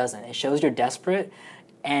 no, it doesn't. It shows you're desperate,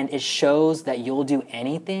 and it shows that you'll do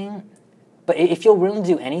anything. But if you're willing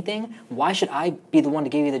to do anything, why should I be the one to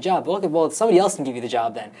give you the job? Okay, well, somebody else can give you the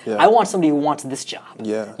job then. Yeah. I want somebody who wants this job.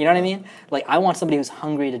 Yeah. You know what I mean? Like, I want somebody who's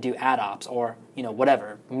hungry to do ad ops or, you know,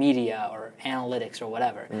 whatever, media or analytics or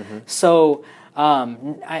whatever. So,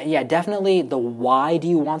 yeah, definitely the why do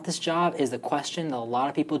you want this job is the question that a lot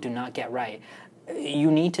of people do not get right.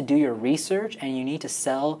 You need to do your research, and you need to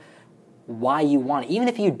sell why you want it. Even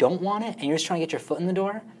if you don't want it and you're just trying to get your foot in the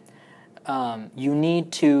door, you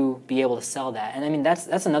need to be able to sell that. And I mean,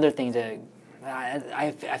 that's another thing to,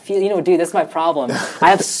 I feel, you know, dude, that's my problem.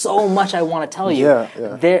 I have so much I want to tell you.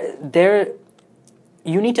 Yeah.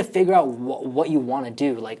 You need to figure out what you want to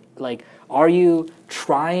do. Like, are you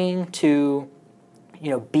trying to, you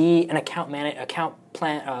know, be an account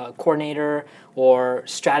plan coordinator or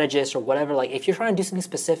strategist or whatever? Like, if you're trying to do something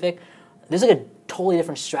specific, there's like a totally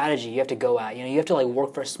different strategy you have to go at. You know, you have to like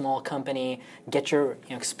work for a small company, get your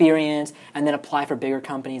experience, and then apply for bigger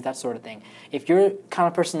companies, that sort of thing. If you're kind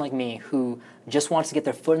of person like me who just wants to get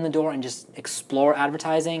their foot in the door and just explore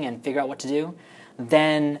advertising and figure out what to do,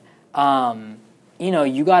 then you know,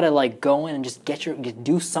 you got to like go in and just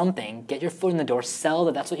do something, get your foot in the door, sell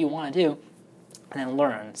that that's what you want to do, and then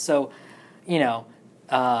learn. So, you know,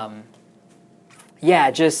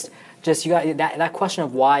 yeah, just you got that question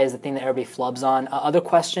of why is the thing that everybody flubs on. Other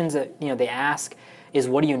questions that, you know, they ask is,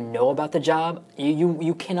 what do you know about the job?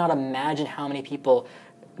 You cannot imagine how many people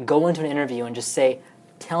go into an interview and just say,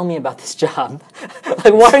 tell me about this job.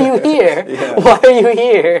 Like, why are you here? Yeah. Why are you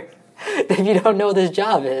here if you don't know what this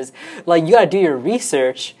job is? Like, you got to do your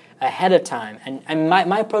research ahead of time. And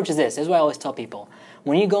my approach is this. This is what I always tell people.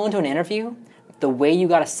 When you go into an interview, the way you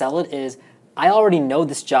got to sell it is, I already know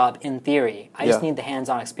this job in theory. I just need the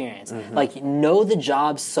hands-on experience. Like, know the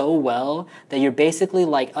job so well that you're basically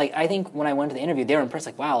like I think when I went to the interview, they were impressed.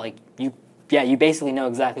 Like, wow, like you basically know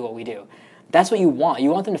exactly what we do. That's what you want. You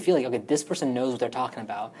want them to feel like, okay, this person knows what they're talking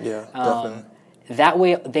about. Yeah, definitely. That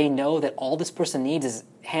way, they know that all this person needs is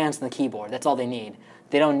hands on the keyboard. That's all they need.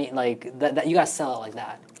 They don't need like that. You got to sell it like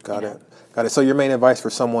that. Got it. So your main advice for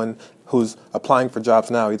someone who's applying for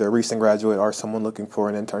jobs now, either a recent graduate or someone looking for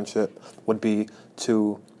an internship, would be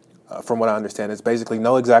to, from what I understand, is basically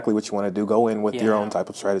know exactly what you want to do. Go in with your own type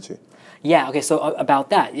of strategy. Yeah. Okay. So about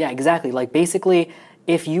that, yeah, exactly. Like, basically,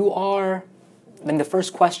 if you are, then the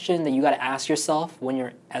first question that you got to ask yourself when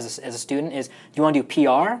you're as a student is, do you want to do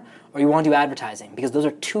PR or you want to do advertising? Because those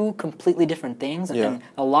are two completely different things. And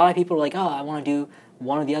a lot of people are like, oh, I want to do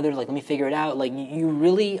one or the other, like, let me figure it out. Like, you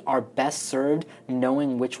really are best served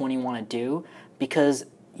knowing which one you want to do, because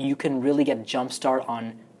you can really get a jump start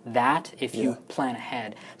on that if you plan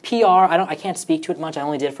ahead. PR, I can't speak to it much. I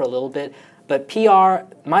only did it for a little bit. But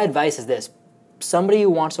PR, my advice is this. Somebody who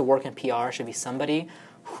wants to work in PR should be somebody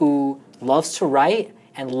who loves to write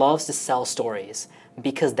and loves to sell stories,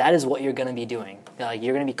 because that is what you're going to be doing. Like,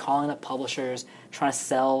 you're going to be calling up publishers, trying to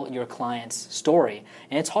sell your client's story.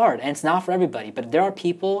 And it's hard, and it's not for everybody. But there are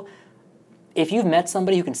people, if you've met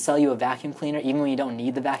somebody who can sell you a vacuum cleaner even when you don't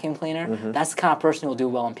need the vacuum cleaner, that's the kind of person who will do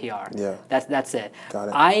well in PR. Yeah. That's it. Got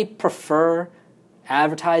it. I prefer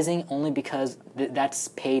advertising only because that's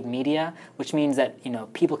paid media, which means that, you know,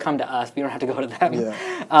 people come to us. We don't have to go to them.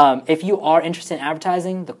 Yeah. If you are interested in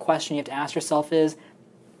advertising, the question you have to ask yourself is,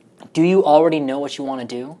 do you already know what you want to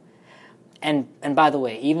do? And by the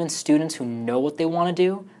way, even students who know what they want to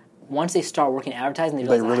do, once they start working in advertising,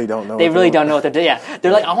 they really don't know. They really don't know what they're doing. Yeah,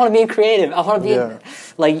 they're like, I want to be creative. I want to be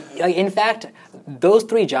like. In fact, those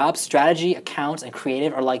three jobs, strategy, accounts, and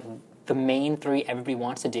creative, are like the main three everybody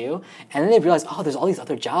wants to do. And then they realize, oh, there's all these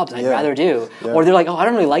other jobs I'd rather do. Yeah. Or they're like, oh, I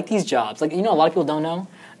don't really like these jobs. Like, you know, a lot of people don't know.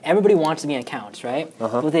 Everybody wants to be in accounts, right?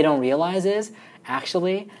 What they don't realize is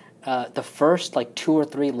actually the first like 2 or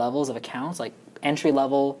 3 levels of accounts, like entry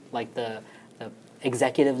level, like the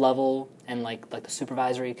executive level, and like the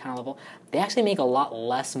supervisory kind of level, they actually make a lot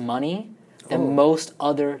less money than most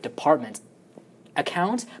other departments.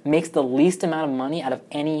 Accounts makes the least amount of money out of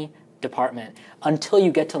any department until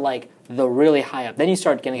you get to like the really high up. Then you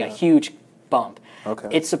start getting a huge bump. Okay.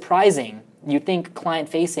 It's surprising. You think client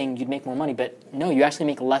facing, you'd make more money, but no, you actually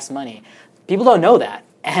make less money. People don't know that.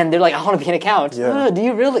 And they're like, I want to be an accountant. Yeah. Do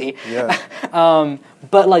you really? Yeah.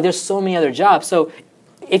 But like, there's so many other jobs. So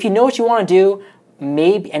if you know what you want to do,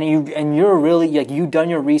 maybe, and you're really like, you've done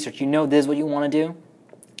your research, you know this is what you want to do,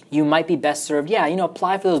 you might be best served. Yeah,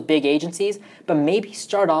 apply for those big agencies, but maybe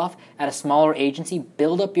start off at a smaller agency,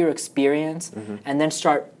 build up your experience, and then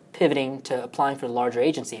start pivoting to applying for larger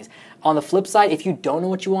agencies. On the flip side, if you don't know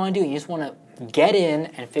what you want to do, you just want to get in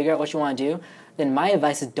and figure out what you want to do, then my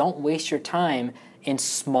advice is don't waste your time in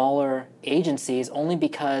smaller agencies only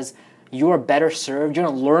because you are better served. You're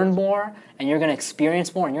going to learn more and you're going to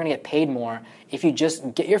experience more and you're going to get paid more if you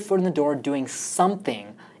just get your foot in the door doing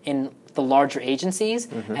something in the larger agencies,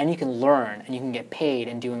 and you can learn and you can get paid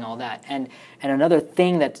and doing all that. And another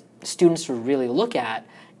thing that students should really look at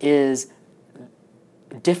is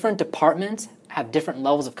different departments have different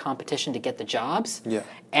levels of competition to get the jobs,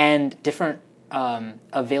 and different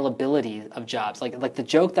availability of jobs. Like the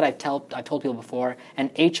joke that I've told people before,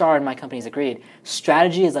 and HR in my company's agreed,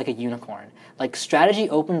 strategy is like a unicorn. Like strategy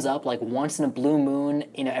opens up like once in a blue moon,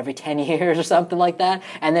 every 10 years or something like that,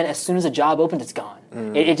 and then as soon as a job opens, it's gone.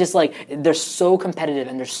 It just like, they're so competitive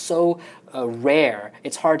and they're so rare,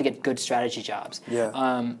 it's hard to get good strategy jobs.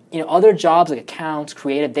 Other jobs like accounts,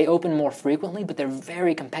 creative, they open more frequently, but they're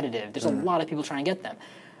very competitive. There's a lot of people trying to get them.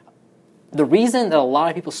 The reason that a lot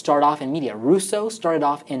of people start off in media, Russo started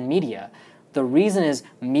off in media, the reason is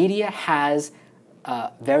media has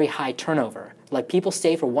very high turnover. Like people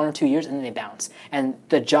stay for 1 or 2 years and then they bounce. And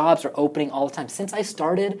the jobs are opening all the time. Since I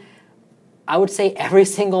started, I would say every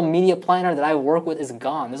single media planner that I work with is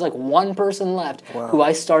gone. There's like one person left who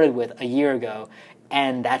I started with a year ago,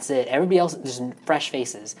 and that's it. Everybody else, just fresh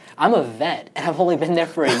faces. I'm a vet, and I've only been there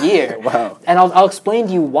for a year. And I'll explain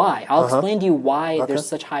to you why. Explain to you why there's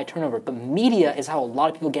such high turnover. But media is how a lot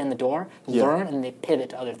of people get in the door, learn, and they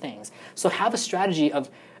pivot to other things. So have a strategy of,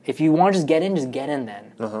 if you want to just get in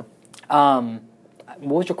then.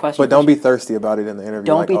 What was your question? But don't be thirsty about it in the interview.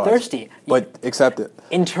 Don't be thirsty. But accept it.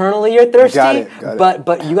 Internally, you're thirsty. Got it.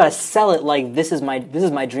 But you gotta sell it like this is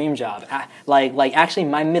my dream job. Like actually,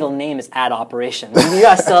 my middle name is ad operations. You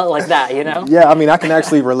gotta sell it like that. Yeah, I mean, I can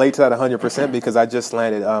actually relate to that 100% because I just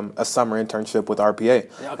landed a summer internship with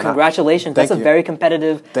RPA. Congratulations! That's a very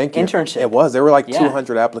competitive internship. It was. There were like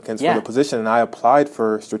 200 applicants for the position, and I applied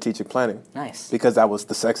for strategic planning. Nice. Because that was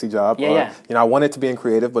the sexy job. Yeah. I wanted to be in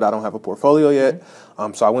creative, but I don't have a portfolio yet.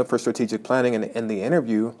 So I went for strategic planning, and in the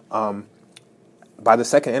interview, by the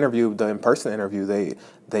second interview, the in-person interview,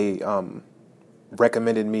 they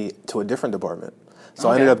recommended me to a different department. So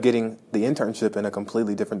I ended up getting the internship in a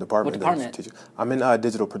completely different department. What department? Than strategic. I'm in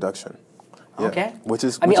digital production. Yeah. Okay. Which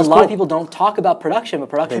is a lot cool. of people don't talk about production, but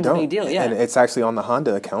production's a big deal. Yeah. And it's actually on the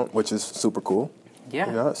Honda account, which is super cool.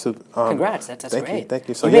 Yeah. So, congrats. That's great. Thank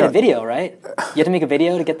you. So you made a video, right? You had to make a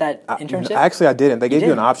video to get that internship? Actually, I didn't. They gave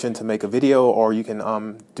you an option to make a video, or you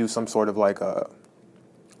can do some sort of like a...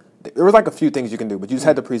 There was like a few things you can do, but you just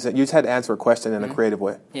had to present. You just had to answer a question in a creative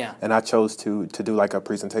way. Yeah. And I chose to do like a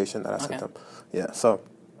presentation that I sent them. Yeah. So,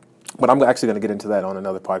 but I'm actually going to get into that on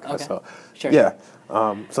another podcast. Okay. So, sure. Yeah.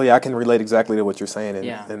 So yeah, I can relate exactly to what you're saying,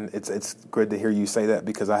 and it's good to hear you say that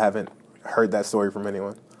because I haven't heard that story from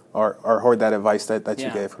anyone. Or heard that advice that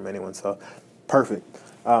you gave from anyone. So, perfect.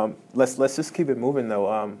 Let's just keep it moving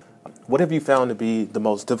though. What have you found to be the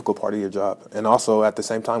most difficult part of your job? And also at the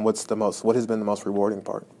same time, what has been the most rewarding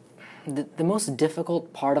part? The most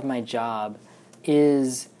difficult part of my job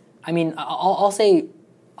is, I mean, I'll say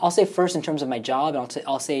first in terms of my job, and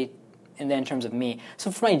I'll say and then in terms of me.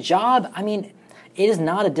 So for my job, I mean, it is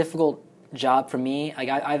not a difficult job for me. Like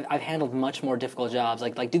I've handled much more difficult jobs.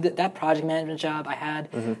 Like dude, that project management job I had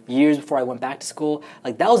years before I went back to school.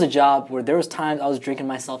 Like that was a job where there was times I was drinking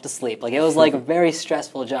myself to sleep. Like it was like a very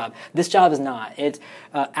stressful job. This job is not. It's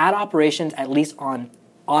ad operations, at least on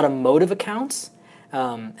automotive accounts.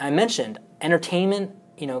 I mentioned entertainment.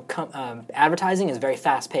 Advertising is very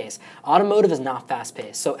fast paced. Automotive is not fast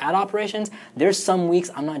paced. So ad operations, there's some weeks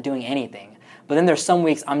I'm not doing anything. But then there's some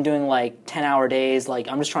weeks I'm doing like 10-hour days, like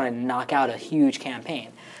I'm just trying to knock out a huge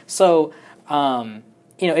campaign. So,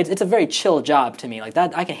 it's a very chill job to me. Like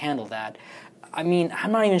that, I can handle that. I mean,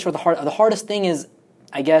 I'm not even sure the hardest thing is,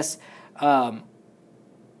 I guess,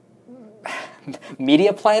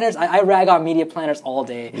 media planners. I rag on media planners all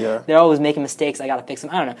day. Yeah. They're always making mistakes. I gotta fix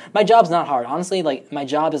them. I don't know. My job's not hard. Honestly, like my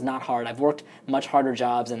job is not hard. I've worked much harder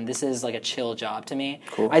jobs, and this is like a chill job to me.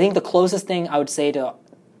 Cool. I think the closest thing I would say to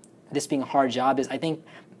this being a hard job is I think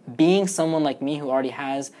being someone like me who already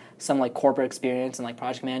has some like corporate experience and like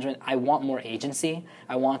project management, I want more agency.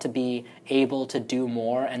 I want to be able to do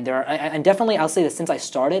more. And and definitely I'll say that since I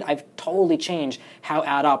started, I've totally changed how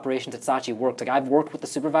ad operations at Saatchi worked. Like I've worked with the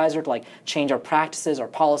supervisor to like change our practices, our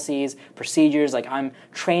policies, procedures. Like I'm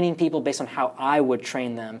training people based on how I would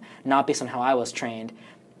train them, not based on how I was trained.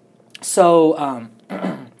 So,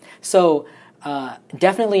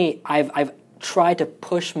 definitely I've tried to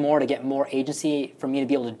push more to get more agency for me to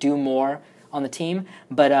be able to do more on the team,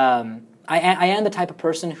 but I am the type of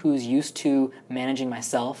person who's used to managing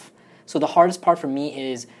myself. So the hardest part for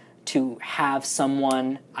me is to have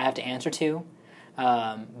someone I have to answer to,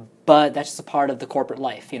 but that's just a part of the corporate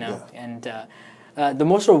life, Yeah. And the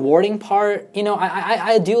most rewarding part,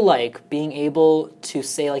 I do like being able to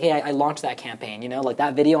say, like, hey, I launched that campaign, like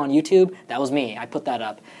that video on YouTube, that was me. I put that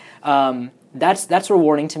up. That's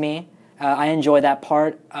rewarding to me. I enjoy that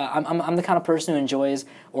part. I'm the kind of person who enjoys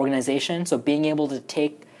organization, so being able to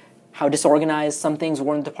take how disorganized some things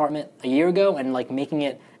were in the department a year ago and like making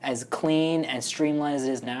it as clean and streamlined as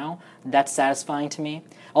it is now, that's satisfying to me.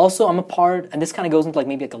 Also, I'm a part, and this kind of goes into like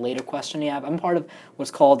maybe like a later question you have, I'm part of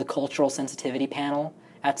what's called the Cultural Sensitivity Panel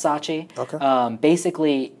at Saatchi. Okay.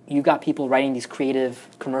 Basically, you've got people writing these creative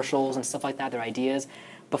commercials and stuff like that, their ideas.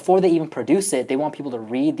 Before they even produce it, they want people to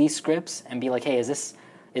read these scripts and be like, hey, is this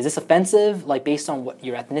offensive, like based on what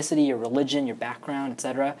your ethnicity, your religion, your background,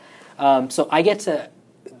 etc.? So I get to,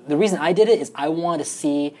 the reason I did it is I want to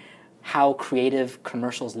see how creative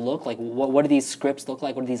commercials look, like what do these scripts look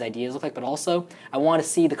like, what do these ideas look like, but also I want to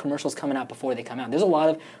see the commercials coming out before they come out. There's a lot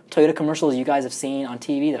of Toyota commercials you guys have seen on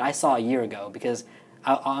TV that I saw a year ago because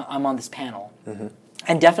I'm on this panel. Mm-hmm.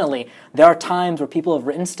 And definitely, there are times where people have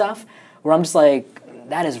written stuff where I'm just like,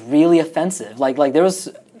 that is really offensive. Like there was,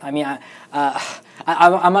 I'm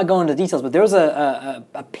not going into details, but there was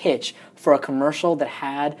a pitch for a commercial that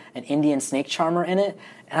had an Indian snake charmer in it,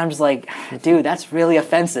 and I'm just like, dude, that's really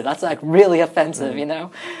offensive. That's like really offensive,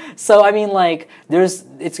 So I mean, like,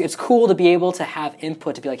 it's cool to be able to have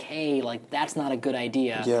input to be like, hey, like that's not a good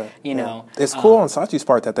idea. Yeah, It's cool on Saatchi's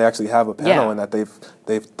part that they actually have a panel and that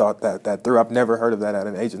they've thought that through. I've never heard of that at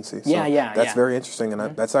an agency. So that's very interesting,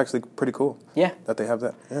 and that's actually pretty cool. Yeah, that they have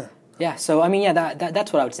that. Yeah. Yeah, so I mean,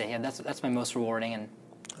 that's what I would say. Yeah, that's my most rewarding and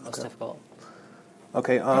most difficult.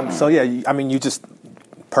 Okay, so yeah, you just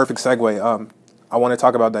perfect segue. I want to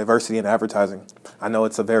talk about diversity in advertising. I know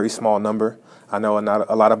it's a very small number. I know not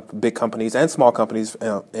a lot of big companies and small companies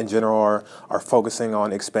in general are focusing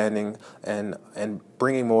on expanding and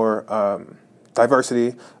bringing more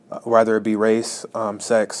diversity, whether it be race,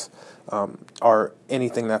 sex, or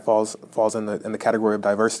anything that falls in the category of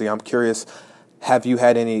diversity. I'm curious. Have you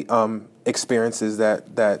had any experiences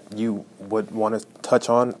that you would want to touch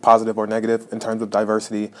on, positive or negative, in terms of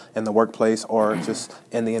diversity in the workplace or just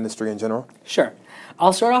in the industry in general? Sure.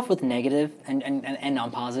 I'll start off with negative and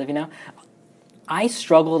non-positive, I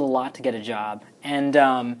struggled a lot to get a job. And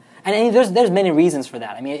there's many reasons for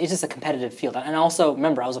that. I mean, it's just a competitive field. And also,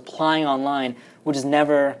 remember, I was applying online, which is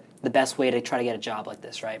never the best way to try to get a job like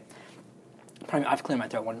this, right? I have to clear my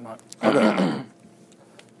throat one moment. Okay.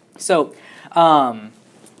 So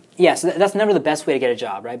that's never the best way to get a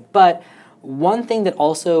job, right? But one thing that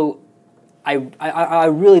also I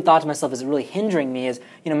really thought to myself is really hindering me is,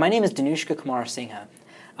 my name is Danushka Kumar Singha,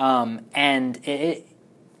 and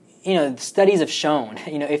studies have shown,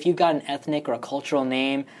 if you've got an ethnic or a cultural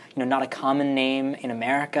name, not a common name in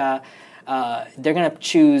America, they're going to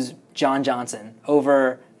choose John Johnson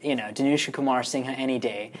over, Danushka Kumar Singha any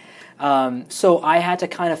day. So I had to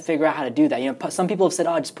kind of figure out how to do that. Some people have said,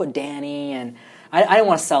 just put Danny, and I didn't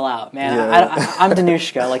want to sell out, man. Yeah. I'm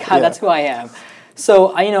Danushka, that's who I am.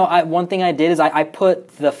 So, one thing I did is I put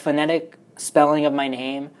the phonetic spelling of my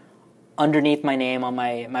name underneath my name on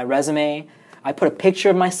my resume. I put a picture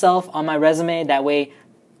of myself on my resume. That way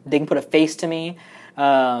they can put a face to me.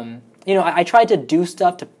 I tried to do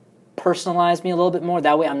stuff to personalize me a little bit more.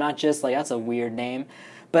 That way I'm not just like, that's a weird name.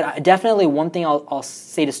 But definitely one thing I'll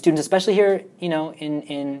say to students, especially here,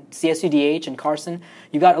 in CSUDH and Carson,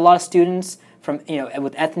 you've got a lot of students from,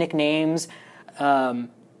 with ethnic names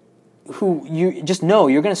who you just know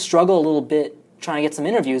you're going to struggle a little bit trying to get some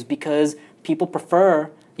interviews because people prefer,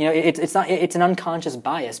 it's an unconscious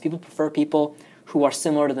bias. People prefer people who are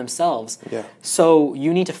similar to themselves. Yeah. So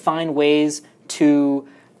you need to find ways to,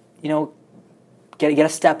 get a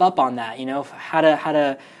step up on that. How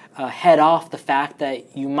to head off the fact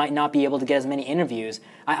that you might not be able to get as many interviews.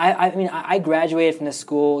 I graduated from this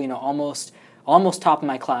school, almost top of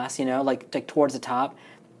my class, like towards the top.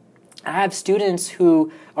 I have students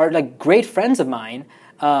who are like great friends of mine,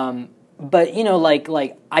 but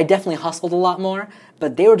like I definitely hustled a lot more.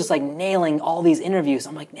 But they were just like nailing all these interviews.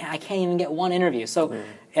 I'm like, I can't even get one interview. So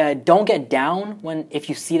don't get down if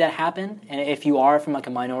you see that happen, and if you are from like a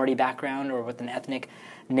minority background or with an ethnic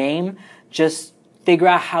name, just figure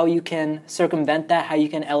out how you can circumvent that, how you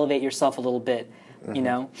can elevate yourself a little bit,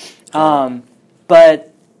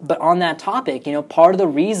 But on that topic, part of the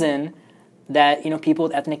reason that people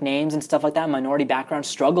with ethnic names and stuff like that, minority backgrounds,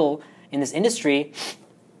 struggle in this industry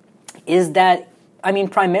is that,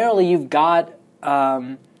 primarily you've got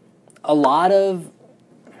a lot of,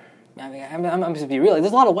 I'm just to be real,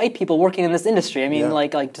 there's a lot of white people working in this industry.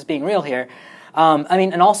 Like just being real here.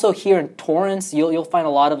 And also here in Torrance, you'll find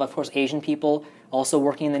a lot of course, Asian people also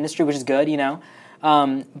working in the industry, which is good,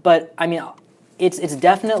 But it's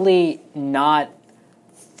definitely not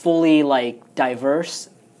fully like diverse.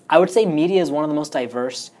 I would say media is one of the most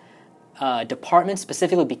diverse departments,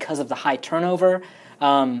 specifically because of the high turnover.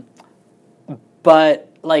 But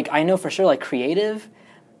like I know for sure, like creative.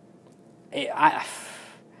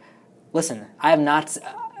 Listen, I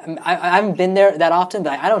haven't been there that often,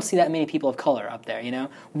 but I don't see that many people of color up there,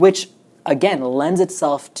 which again lends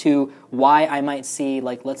itself to why I might see,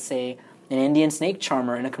 like, let's say, an Indian snake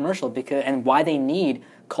charmer in a commercial, and why they need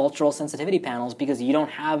cultural sensitivity panels, because you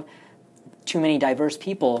don't have too many diverse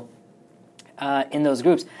people in those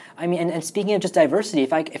groups. And speaking of just diversity,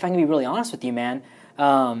 if I can be really honest with you, man,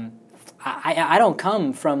 I don't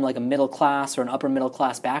come from like a middle class or an upper middle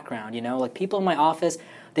class background. Like people in my office,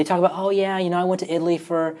 they talk about, oh yeah, I went to Italy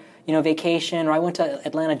for vacation, or I went to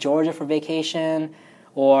Atlanta, Georgia for vacation.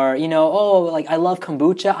 Or, like, I love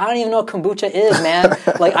kombucha. I don't even know what kombucha is, man.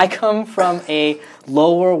 Like, I come from a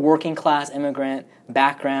lower working class immigrant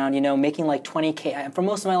background, making like $20K. For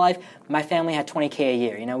most of my life, my family had $20K a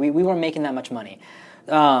year. We weren't making that much money.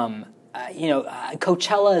 Coachella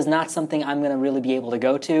is not something I'm going to really be able to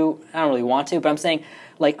go to. I don't really want to, but I'm saying,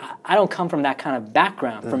 like, I don't come from that kind of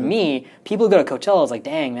background. For me, people who go to Coachella is like,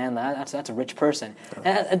 dang, man, that's a rich person.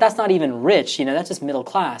 And that's not even rich, that's just middle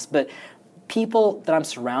class. But people that I'm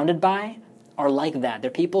surrounded by are like that.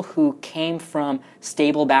 They're people who came from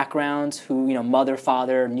stable backgrounds, who, mother,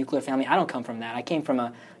 father, nuclear family. I don't come from that. I came from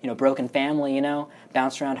a, broken family,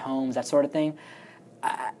 bounced around homes, that sort of thing.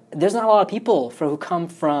 There's not a lot of people who come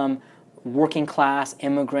from working class,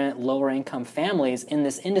 immigrant, lower income families in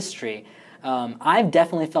this industry. I've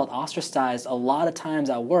definitely felt ostracized a lot of times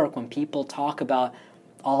at work when people talk about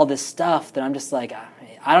all this stuff that I'm just like,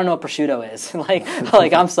 I don't know what prosciutto is.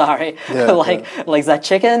 like I'm sorry. Like is that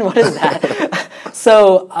chicken? What is that?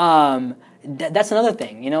 So that's another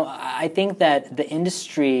thing. I think that the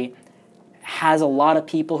industry has a lot of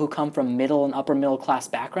people who come from middle and upper middle class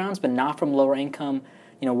backgrounds, but not from lower income,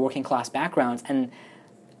 working class backgrounds. And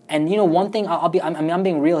one thing I'm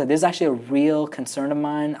being real here. This is actually a real concern of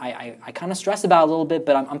mine. I kind of stress about it a little bit,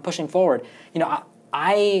 but I'm pushing forward.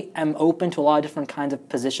 I am open to a lot of different kinds of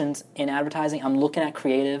positions in advertising. I'm looking at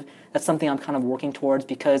creative. That's something I'm kind of working towards,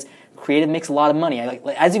 because creative makes a lot of money.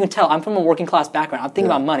 As you can tell, I'm from a working class background. I'm thinking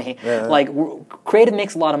about money. Creative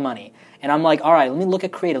makes a lot of money. And I'm like, all right, let me look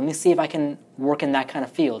at creative. Let me see if I can work in that kind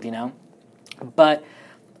of field, But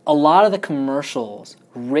a lot of the commercials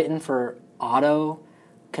written for auto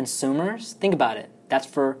consumers, think about it. That's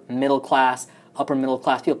for middle class, upper middle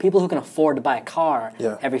class people who can afford to buy a car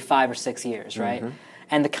every 5 or 6 years, right?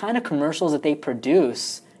 And the kind of commercials that they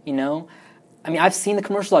produce, I've seen the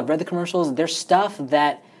commercials, I've read the commercials. There's stuff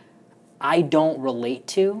that I don't relate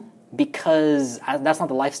to because that's not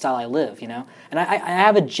the lifestyle I live, And I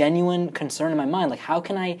have a genuine concern in my mind, like, how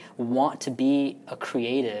can I want to be a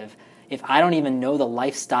creative if I don't even know the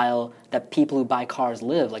lifestyle that people who buy cars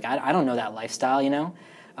live? Like, I don't know that lifestyle,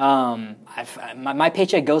 my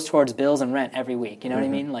paycheck goes towards bills and rent every week. You know what I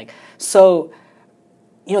mean? Like, so,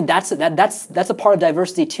 that's a part of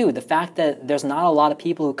diversity too. The fact that there's not a lot of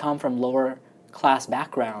people who come from lower class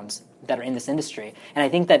backgrounds that are in this industry, and I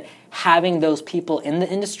think that having those people in the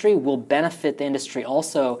industry will benefit the industry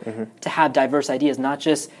also to have diverse ideas, not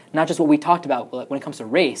just what we talked about when it comes to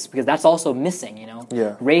race, because that's also missing.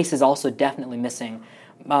 Race is also definitely missing.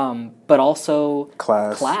 But also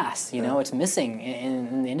class, it's missing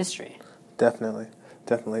in the industry. Definitely.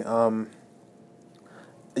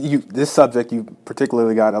 This subject you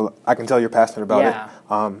particularly got, I can tell you're passionate about it.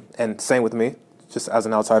 And same with me, just as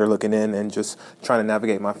an outsider looking in and just trying to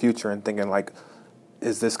navigate my future and thinking, like,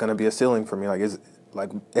 is this going to be a ceiling for me?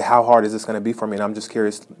 How hard is this going to be for me? And I'm just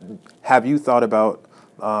curious, have you thought about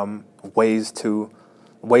ways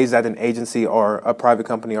that an agency or a private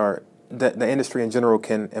company or the industry in general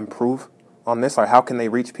can improve on this? Or how can they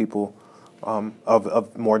reach people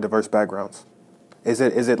of more diverse backgrounds? Is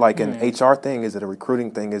it like an HR thing? Is it a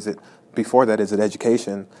recruiting thing? Is it before that? Is it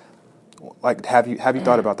education? Like, have you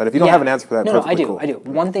thought about that? If you don't have an answer for that, no, I do. cool. I do.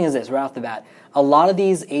 One thing is this, right off the bat. A lot of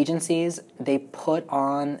these agencies, they put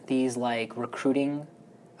on these like recruiting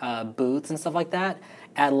booths and stuff like that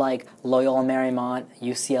at like Loyola Marymount,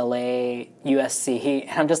 UCLA, USC,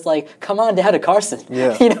 and I'm just like, come on down to Carson.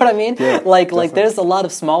 Yeah. You know what I mean? Yeah, like there's a lot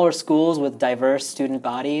of smaller schools with diverse student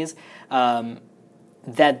bodies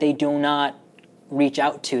that they do not reach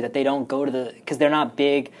out to, that they don't go to because they're not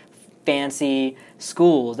big, fancy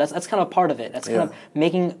schools. That's kind of part of it. That's kind of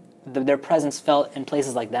making their presence felt in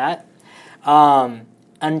places like that.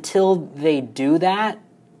 Until they do that,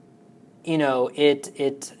 you know,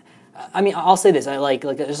 I mean, I'll say this. I like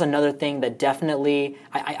there's another thing that definitely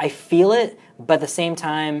I feel it, but at the same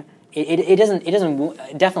time, it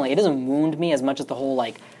doesn't wound me as much as the whole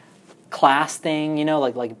like class thing. You know,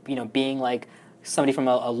 like you know, being like somebody from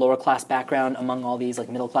a lower class background among all these like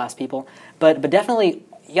middle class people. But definitely,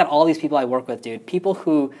 you got all these people I work with, dude. People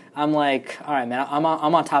who I'm like, all right, man, I'm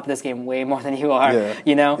on top of this game way more than you are. Yeah.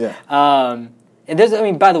 You know. Yeah.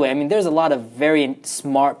 And by the way, there's a lot of very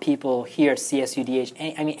smart people here at CSUDH.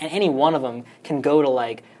 And any one of them can go to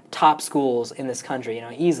like top schools in this country, you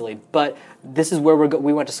know, easily. But this is where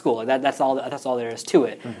we went to school. Like that's all there is to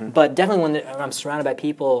it. Mm-hmm. But definitely when I'm surrounded by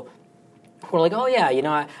people who are like, oh yeah, you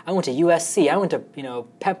know, I went to USC, I went to, you know,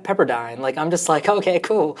 Pepperdine. Like I'm just like, okay,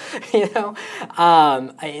 cool, you know.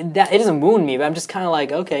 It doesn't wound me, but I'm just kind of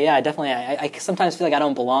like, okay, yeah, definitely. I sometimes feel like I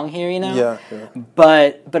don't belong here, you know. Yeah.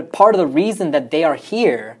 But part of the reason that they are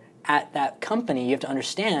here at that company, you have to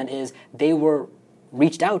understand, is they were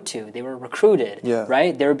reached out to, they were recruited,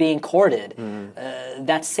 right? They were being courted. Mm-hmm.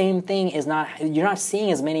 That same thing you're not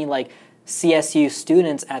seeing as many like CSU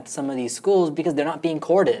students at some of these schools because they're not being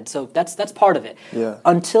courted. So that's part of it. Yeah.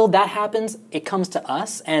 Until that happens, it comes to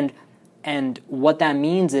us, and what that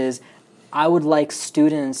means is I would like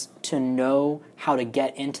students to know how to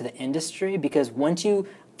get into the industry, because once you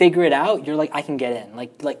figure it out, you're like, I can get in.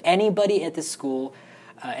 Like anybody at this school,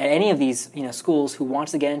 at any of these schools who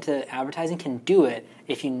wants to get into advertising can do it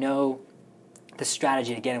if you know the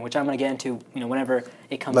strategy to get in, which I'm going to get into, whenever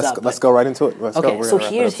it comes up. Let's go right into it. So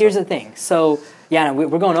here's the thing. So we're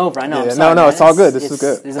going over. I know. Yeah, I'm sorry, no, it's all good. This is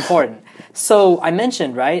good. It's important. So I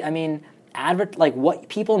mentioned, right? What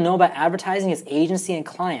people know about advertising is agency and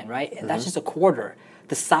client, right? Mm-hmm. That's just a quarter.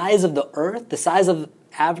 The size of the earth, the size of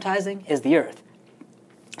advertising is the earth.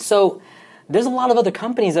 So there's a lot of other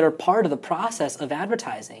companies that are part of the process of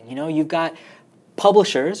advertising. You've got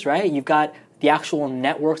publishers, right? You've got the actual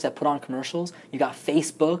networks that put on commercials. You got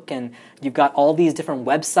Facebook, and you've got all these different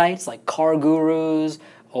websites like Car Gurus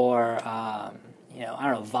or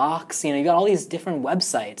Vox. You got all these different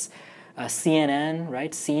websites. CNN,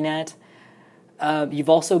 right? CNET. You've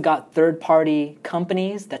also got third-party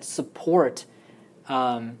companies that support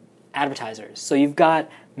advertisers. So you've got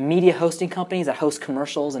media hosting companies that host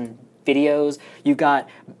commercials and videos. You've got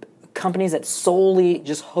companies that solely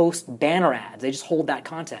just host banner ads. They just hold that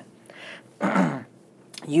content.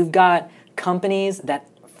 You've got companies that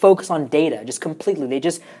focus on data just completely. They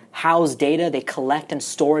just house data. They collect and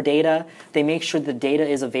store data. They make sure the data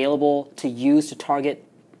is available to use to target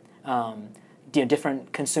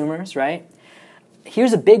different consumers, right?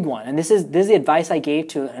 Here's a big one, and this is the advice I gave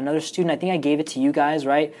to another student. I think I gave it to you guys,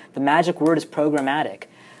 right? The magic word is programmatic.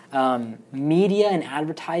 Media and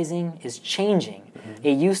advertising is changing. Mm-hmm.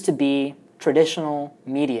 It used to be traditional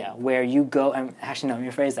media, where you go, and actually no, let me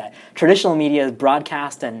rephrase that. Traditional media is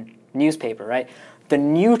broadcast and newspaper, right? The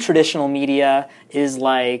new traditional media is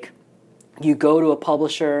like you go to a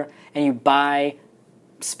publisher and you buy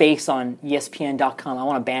space on ESPN.com. I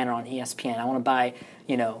want a banner on ESPN. I want to buy,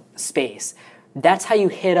 space. That's how you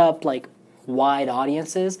hit up like wide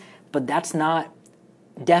audiences, but that's not,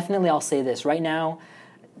 definitely I'll say this, right now,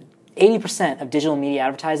 80% of digital media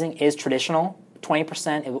advertising is traditional.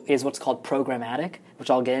 20% is what's called programmatic, which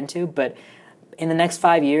I'll get into. But in the next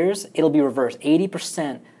 5 years, it'll be reversed.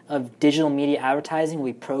 80% of digital media advertising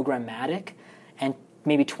will be programmatic, and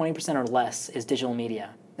maybe 20% or less is digital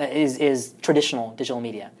media, is traditional digital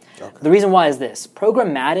media. Okay. The reason why is this.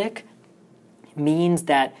 Programmatic means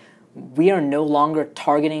that we are no longer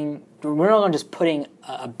targeting, we're no longer just putting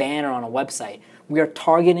a banner on a website. We are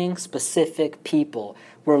targeting specific people.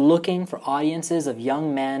 We're looking for audiences of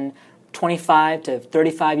young men 25 to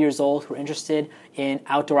 35 years old who are interested in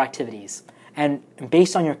outdoor activities. And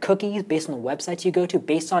based on your cookies, based on the websites you go to,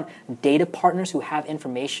 based on data partners who have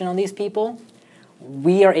information on these people,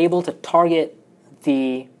 we are able to target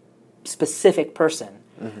the specific person.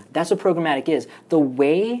 Mm-hmm. That's what programmatic is. The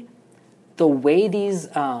way these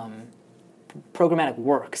programmatic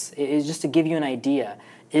works is, just to give you an idea,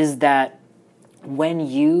 is that when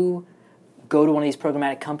you go to one of these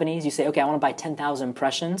programmatic companies, you say, okay, I want to buy 10,000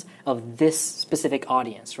 impressions of this specific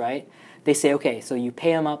audience, right? They say, okay, so you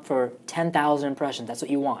pay them up for 10,000 impressions. That's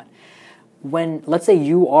what you want. When, let's say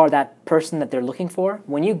you are that person that they're looking for,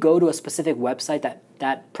 when you go to a specific website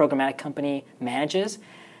that programmatic company manages,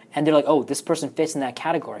 and they're like, oh, this person fits in that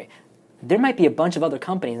category, there might be a bunch of other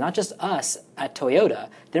companies, not just us at Toyota.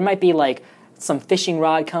 There might be like some fishing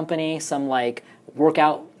rod company, some like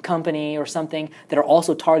workout company or something that are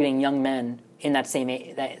also targeting young men in that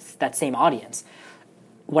same audience.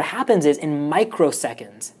 What happens is in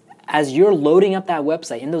microseconds, as you're loading up that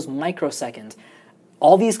website, in those microseconds,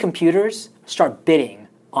 all these computers start bidding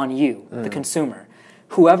on you, the consumer.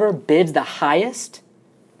 Whoever bids the highest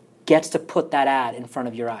gets to put that ad in front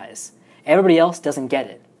of your eyes. Everybody else doesn't get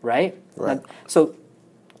it, right? So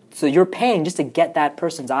you're paying just to get that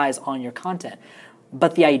person's eyes on your content.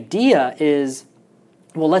 But the idea is,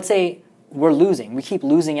 well, let's say we're losing. We keep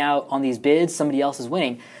losing out on these bids. Somebody else is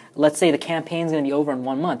winning. Let's say the campaign's going to be over in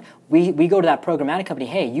 1 month. We go to that programmatic company.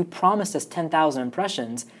 Hey, you promised us 10,000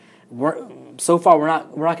 impressions. So far, we're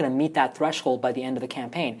not going to meet that threshold by the end of the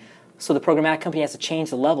campaign. So the programmatic company has to change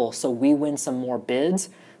the level so we win some more bids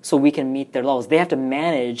so we can meet their levels. They have to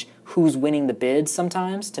manage who's winning the bids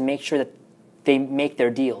sometimes to make sure that they make their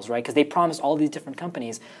deals, right? Because they promised all these different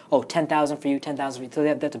companies, oh, 10,000 for you, 10,000 for you. So they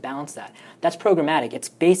have to balance that. That's programmatic. It's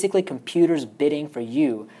basically computers bidding for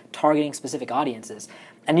you, targeting specific audiences.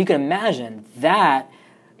 And you can imagine that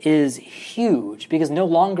is huge because no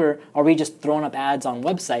longer are we just throwing up ads on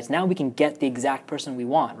websites. Now we can get the exact person we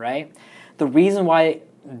want, right? The reason why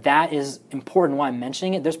that is important, why I'm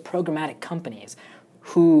mentioning it, there's programmatic companies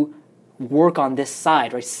who work on this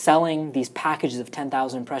side, right, selling these packages of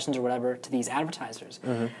 10,000 impressions or whatever to these advertisers.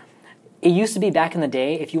 Mm-hmm. It used to be back in the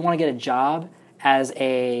day, if you want to get a job as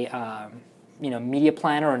a media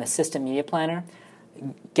planner or an assistant media planner,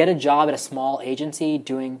 get a job at a small agency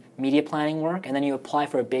doing media planning work, and then you apply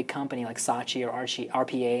for a big company like Saatchi or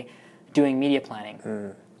RPA doing media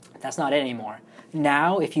planning. That's not it anymore.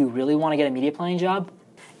 Now, if you really want to get a media planning job,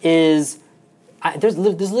 there's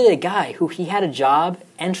literally a guy who he had a job,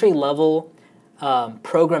 entry-level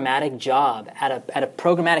programmatic job at a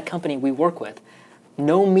programmatic company we work with.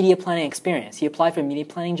 No media planning experience. He applied for a media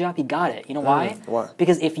planning job. He got it. You know why? Why?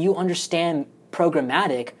 Because if you understand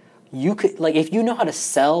programmatic, you could, like, if you know how to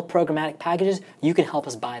sell programmatic packages, you can help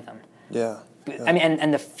us buy them. Yeah. I mean,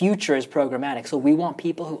 and the future is programmatic. So we want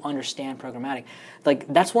people who understand programmatic.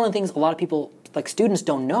 Like, that's one of the things a lot of people, like students,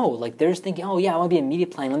 don't know. Like, they're just thinking, oh yeah, I want to be a media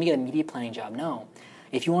planner. Let me get a media planning job. No.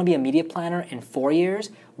 If you want to be a media planner in 4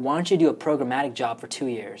 years, why don't you do a programmatic job for 2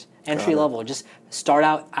 years? Entry level. Just start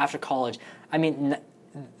out after college. I mean,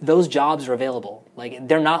 those jobs are available. Like,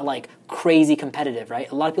 they're not like crazy competitive, right?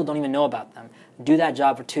 A lot of people don't even know about them. Do that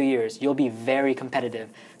job for 2 years. You'll be very competitive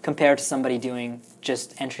compared to somebody doing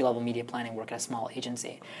just entry-level media planning work at a small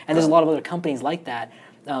agency. And there's a lot of other companies like that.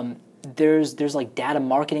 There's like data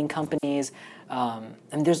marketing companies,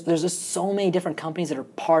 and there's just so many different companies that are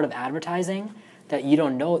part of advertising that you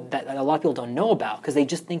don't know, that a lot of people don't know about because they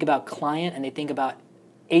just think about client and they think about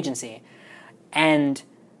agency, and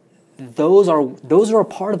those are a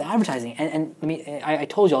part of advertising. And I mean, I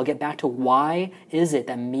told you, I'll get back to why is it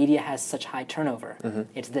that media has such high turnover. Mm-hmm.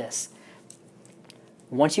 It's this.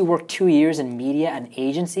 Once you work 2 years in media at an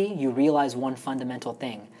agency, you realize one fundamental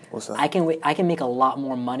thing. What's that? I can make a lot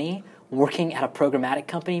more money working at a programmatic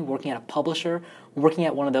company, working at a publisher, working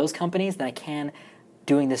at one of those companies than I can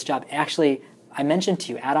doing this job. Actually, I mentioned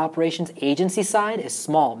to you, ad operations agency side is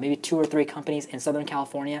small. Maybe 2 or 3 companies in Southern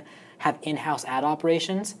California have in-house ad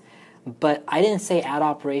operations. But I didn't say ad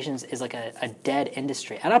operations is like a dead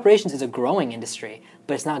industry. Ad operations is a growing industry,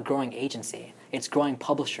 but it's not growing agency. It's growing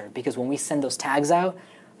publisher, because when we send those tags out,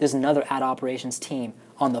 there's another ad operations team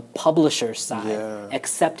on the publisher's side,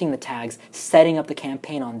 accepting the tags, setting up the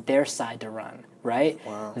campaign on their side to run, right?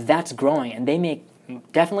 Wow. That's growing, and they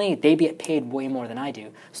get paid way more than I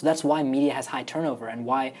do. So that's why media has high turnover and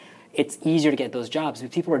why it's easier to get those jobs.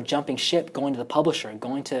 People are jumping ship, going to the publisher,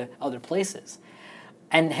 going to other places.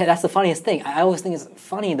 And that's the funniest thing. I always think it's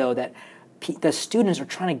funny, though, that the students are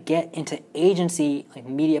trying to get into agency, like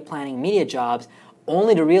media planning, media jobs,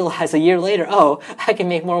 only to realize a year later, oh, I can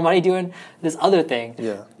make more money doing this other thing.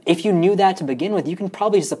 Yeah. If you knew that to begin with, you can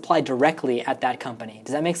probably just apply directly at that company.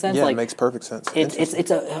 Does that make sense? Yeah, it makes perfect sense.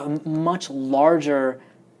 It's a much larger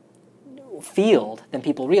field than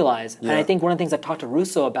people realize. Yeah. And I think one of the things I've talked to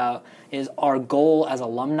Russo about is our goal as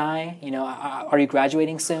alumni. You know, are you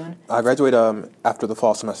graduating soon? I graduate after the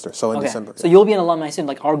fall semester, so in December. So you'll be an alumni soon.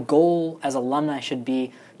 Like, our goal as alumni should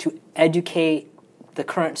be to educate the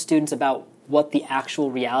current students about what the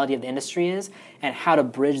actual reality of the industry is and how to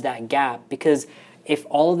bridge that gap. Because if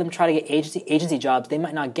all of them try to get agency jobs, they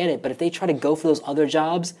might not get it. But if they try to go for those other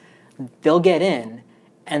jobs, they'll get in,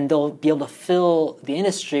 and they'll be able to fill the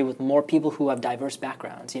industry with more people who have diverse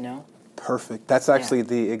backgrounds, you know? Perfect. That's actually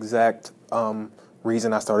the exact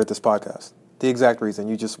reason I started this podcast. The exact reason.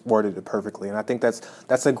 You just worded it perfectly. And I think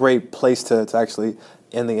that's a great place to actually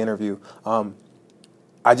end the interview.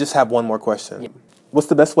 I just have one more question. Yep. What's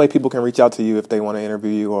the best way people can reach out to you if they want to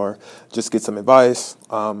interview you or just get some advice,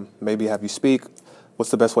 maybe have you speak?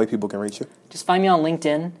 What's the best way people can reach you? Just find me on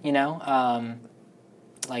LinkedIn, you know,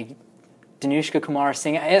 like Danushka Kumar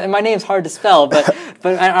Singh. My name's hard to spell, but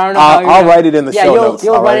I don't know how I'll write it in the show notes.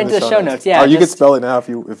 You'll write it into the show notes. Yeah, or you can spell it now if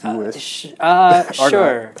you wish.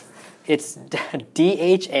 Sure. It's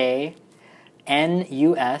DHANUSHKA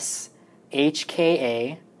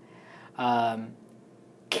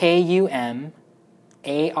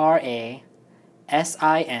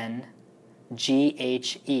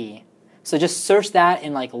KUMARASINGHE. So just search that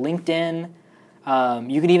in like LinkedIn.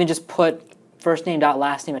 You can even just put first name dot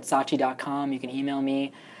last name at saatchi.com. You can email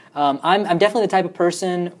me. I'm definitely the type of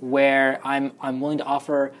person where I'm willing to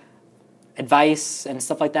offer advice and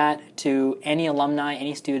stuff like that to any alumni,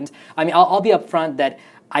 any students. I mean, I'll be upfront that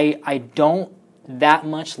I don't that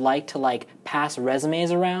much like to like pass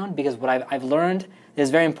resumes around, because what I've learned is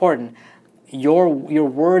very important. Your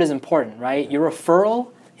word is important, right? Your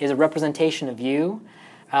referral is a representation of you.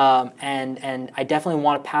 And I definitely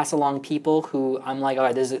want to pass along people who I'm like, all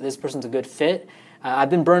right, this person's a good fit. I've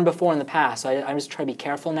been burned before in the past, so I'm just trying to be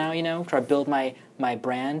careful now, you know, try to build my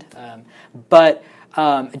brand. But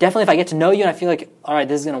definitely if I get to know you and I feel like, all right,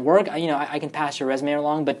 this is going to work, I can pass your resume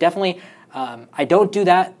along. But definitely I don't do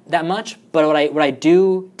that much. But what I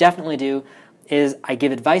do definitely do is I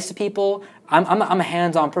give advice to people. I'm a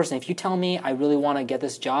hands-on person. If you tell me I really want to get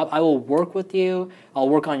this job, I will work with you. I'll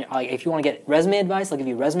work on if you want to get resume advice, I'll give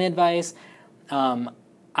you resume advice. I'm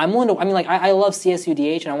willing to. I mean, like I love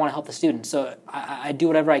CSUDH and I want to help the students, so I do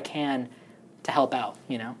whatever I can to help out.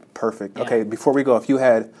 You know. Perfect. Yeah. Okay. Before we go, if you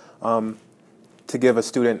had to give a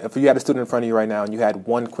student, if you had a student in front of you right now and you had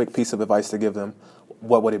one quick piece of advice to give them,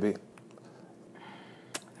 what would it be?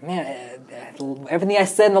 Man, everything I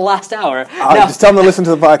said in the last hour. Just tell them to listen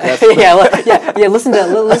to the podcast. yeah. Listen to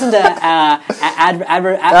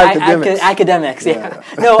academics. Yeah.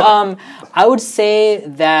 No, I would say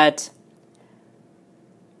that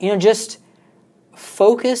just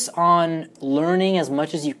focus on learning as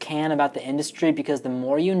much as you can about the industry, because the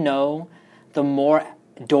more you know, the more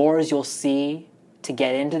doors you'll see to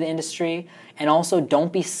get into the industry. And also,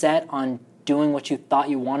 don't be set on doing what you thought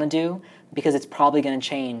you want to do, because it's probably going to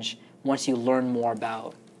change once you learn more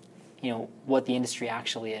about, what the industry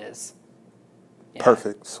actually is. Yeah.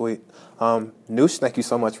 Perfect. Sweet. Noosh, thank you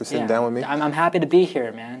so much for sitting down with me. I'm happy to be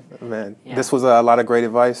here, man. This was a lot of great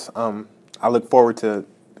advice. I look forward to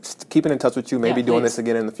keeping in touch with you, maybe doing this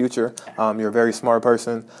again in the future. You're a very smart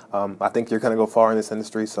person. I think you're going to go far in this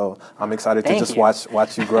industry, so I'm excited to just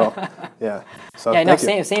watch you grow. Yeah. So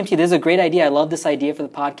same to you. This is a great idea. I love this idea for the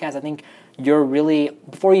podcast. I think you're really,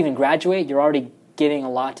 before you even graduate, you're already giving a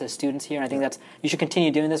lot to students here. And I think you should continue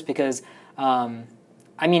doing this, because,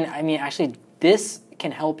 actually, this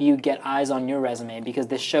can help you get eyes on your resume, because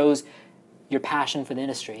this shows your passion for the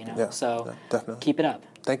industry. So definitely keep it up.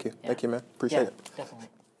 Thank you. Thank you, man. Appreciate it. Definitely.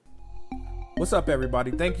 What's up,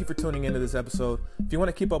 everybody? Thank you for tuning into this episode. If you want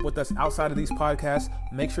to keep up with us outside of these podcasts,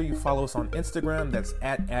 make sure you follow us on Instagram. That's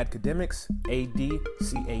at Adcademics,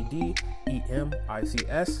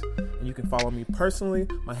 ADCADEMICS. And you can follow me personally.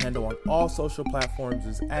 My handle on all social platforms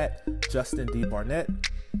is at Justin D. Barnett.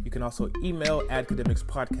 You can also email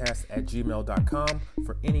adcademicspodcast@gmail.com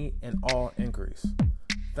for any and all inquiries.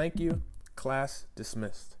 Thank you. Class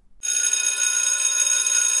dismissed.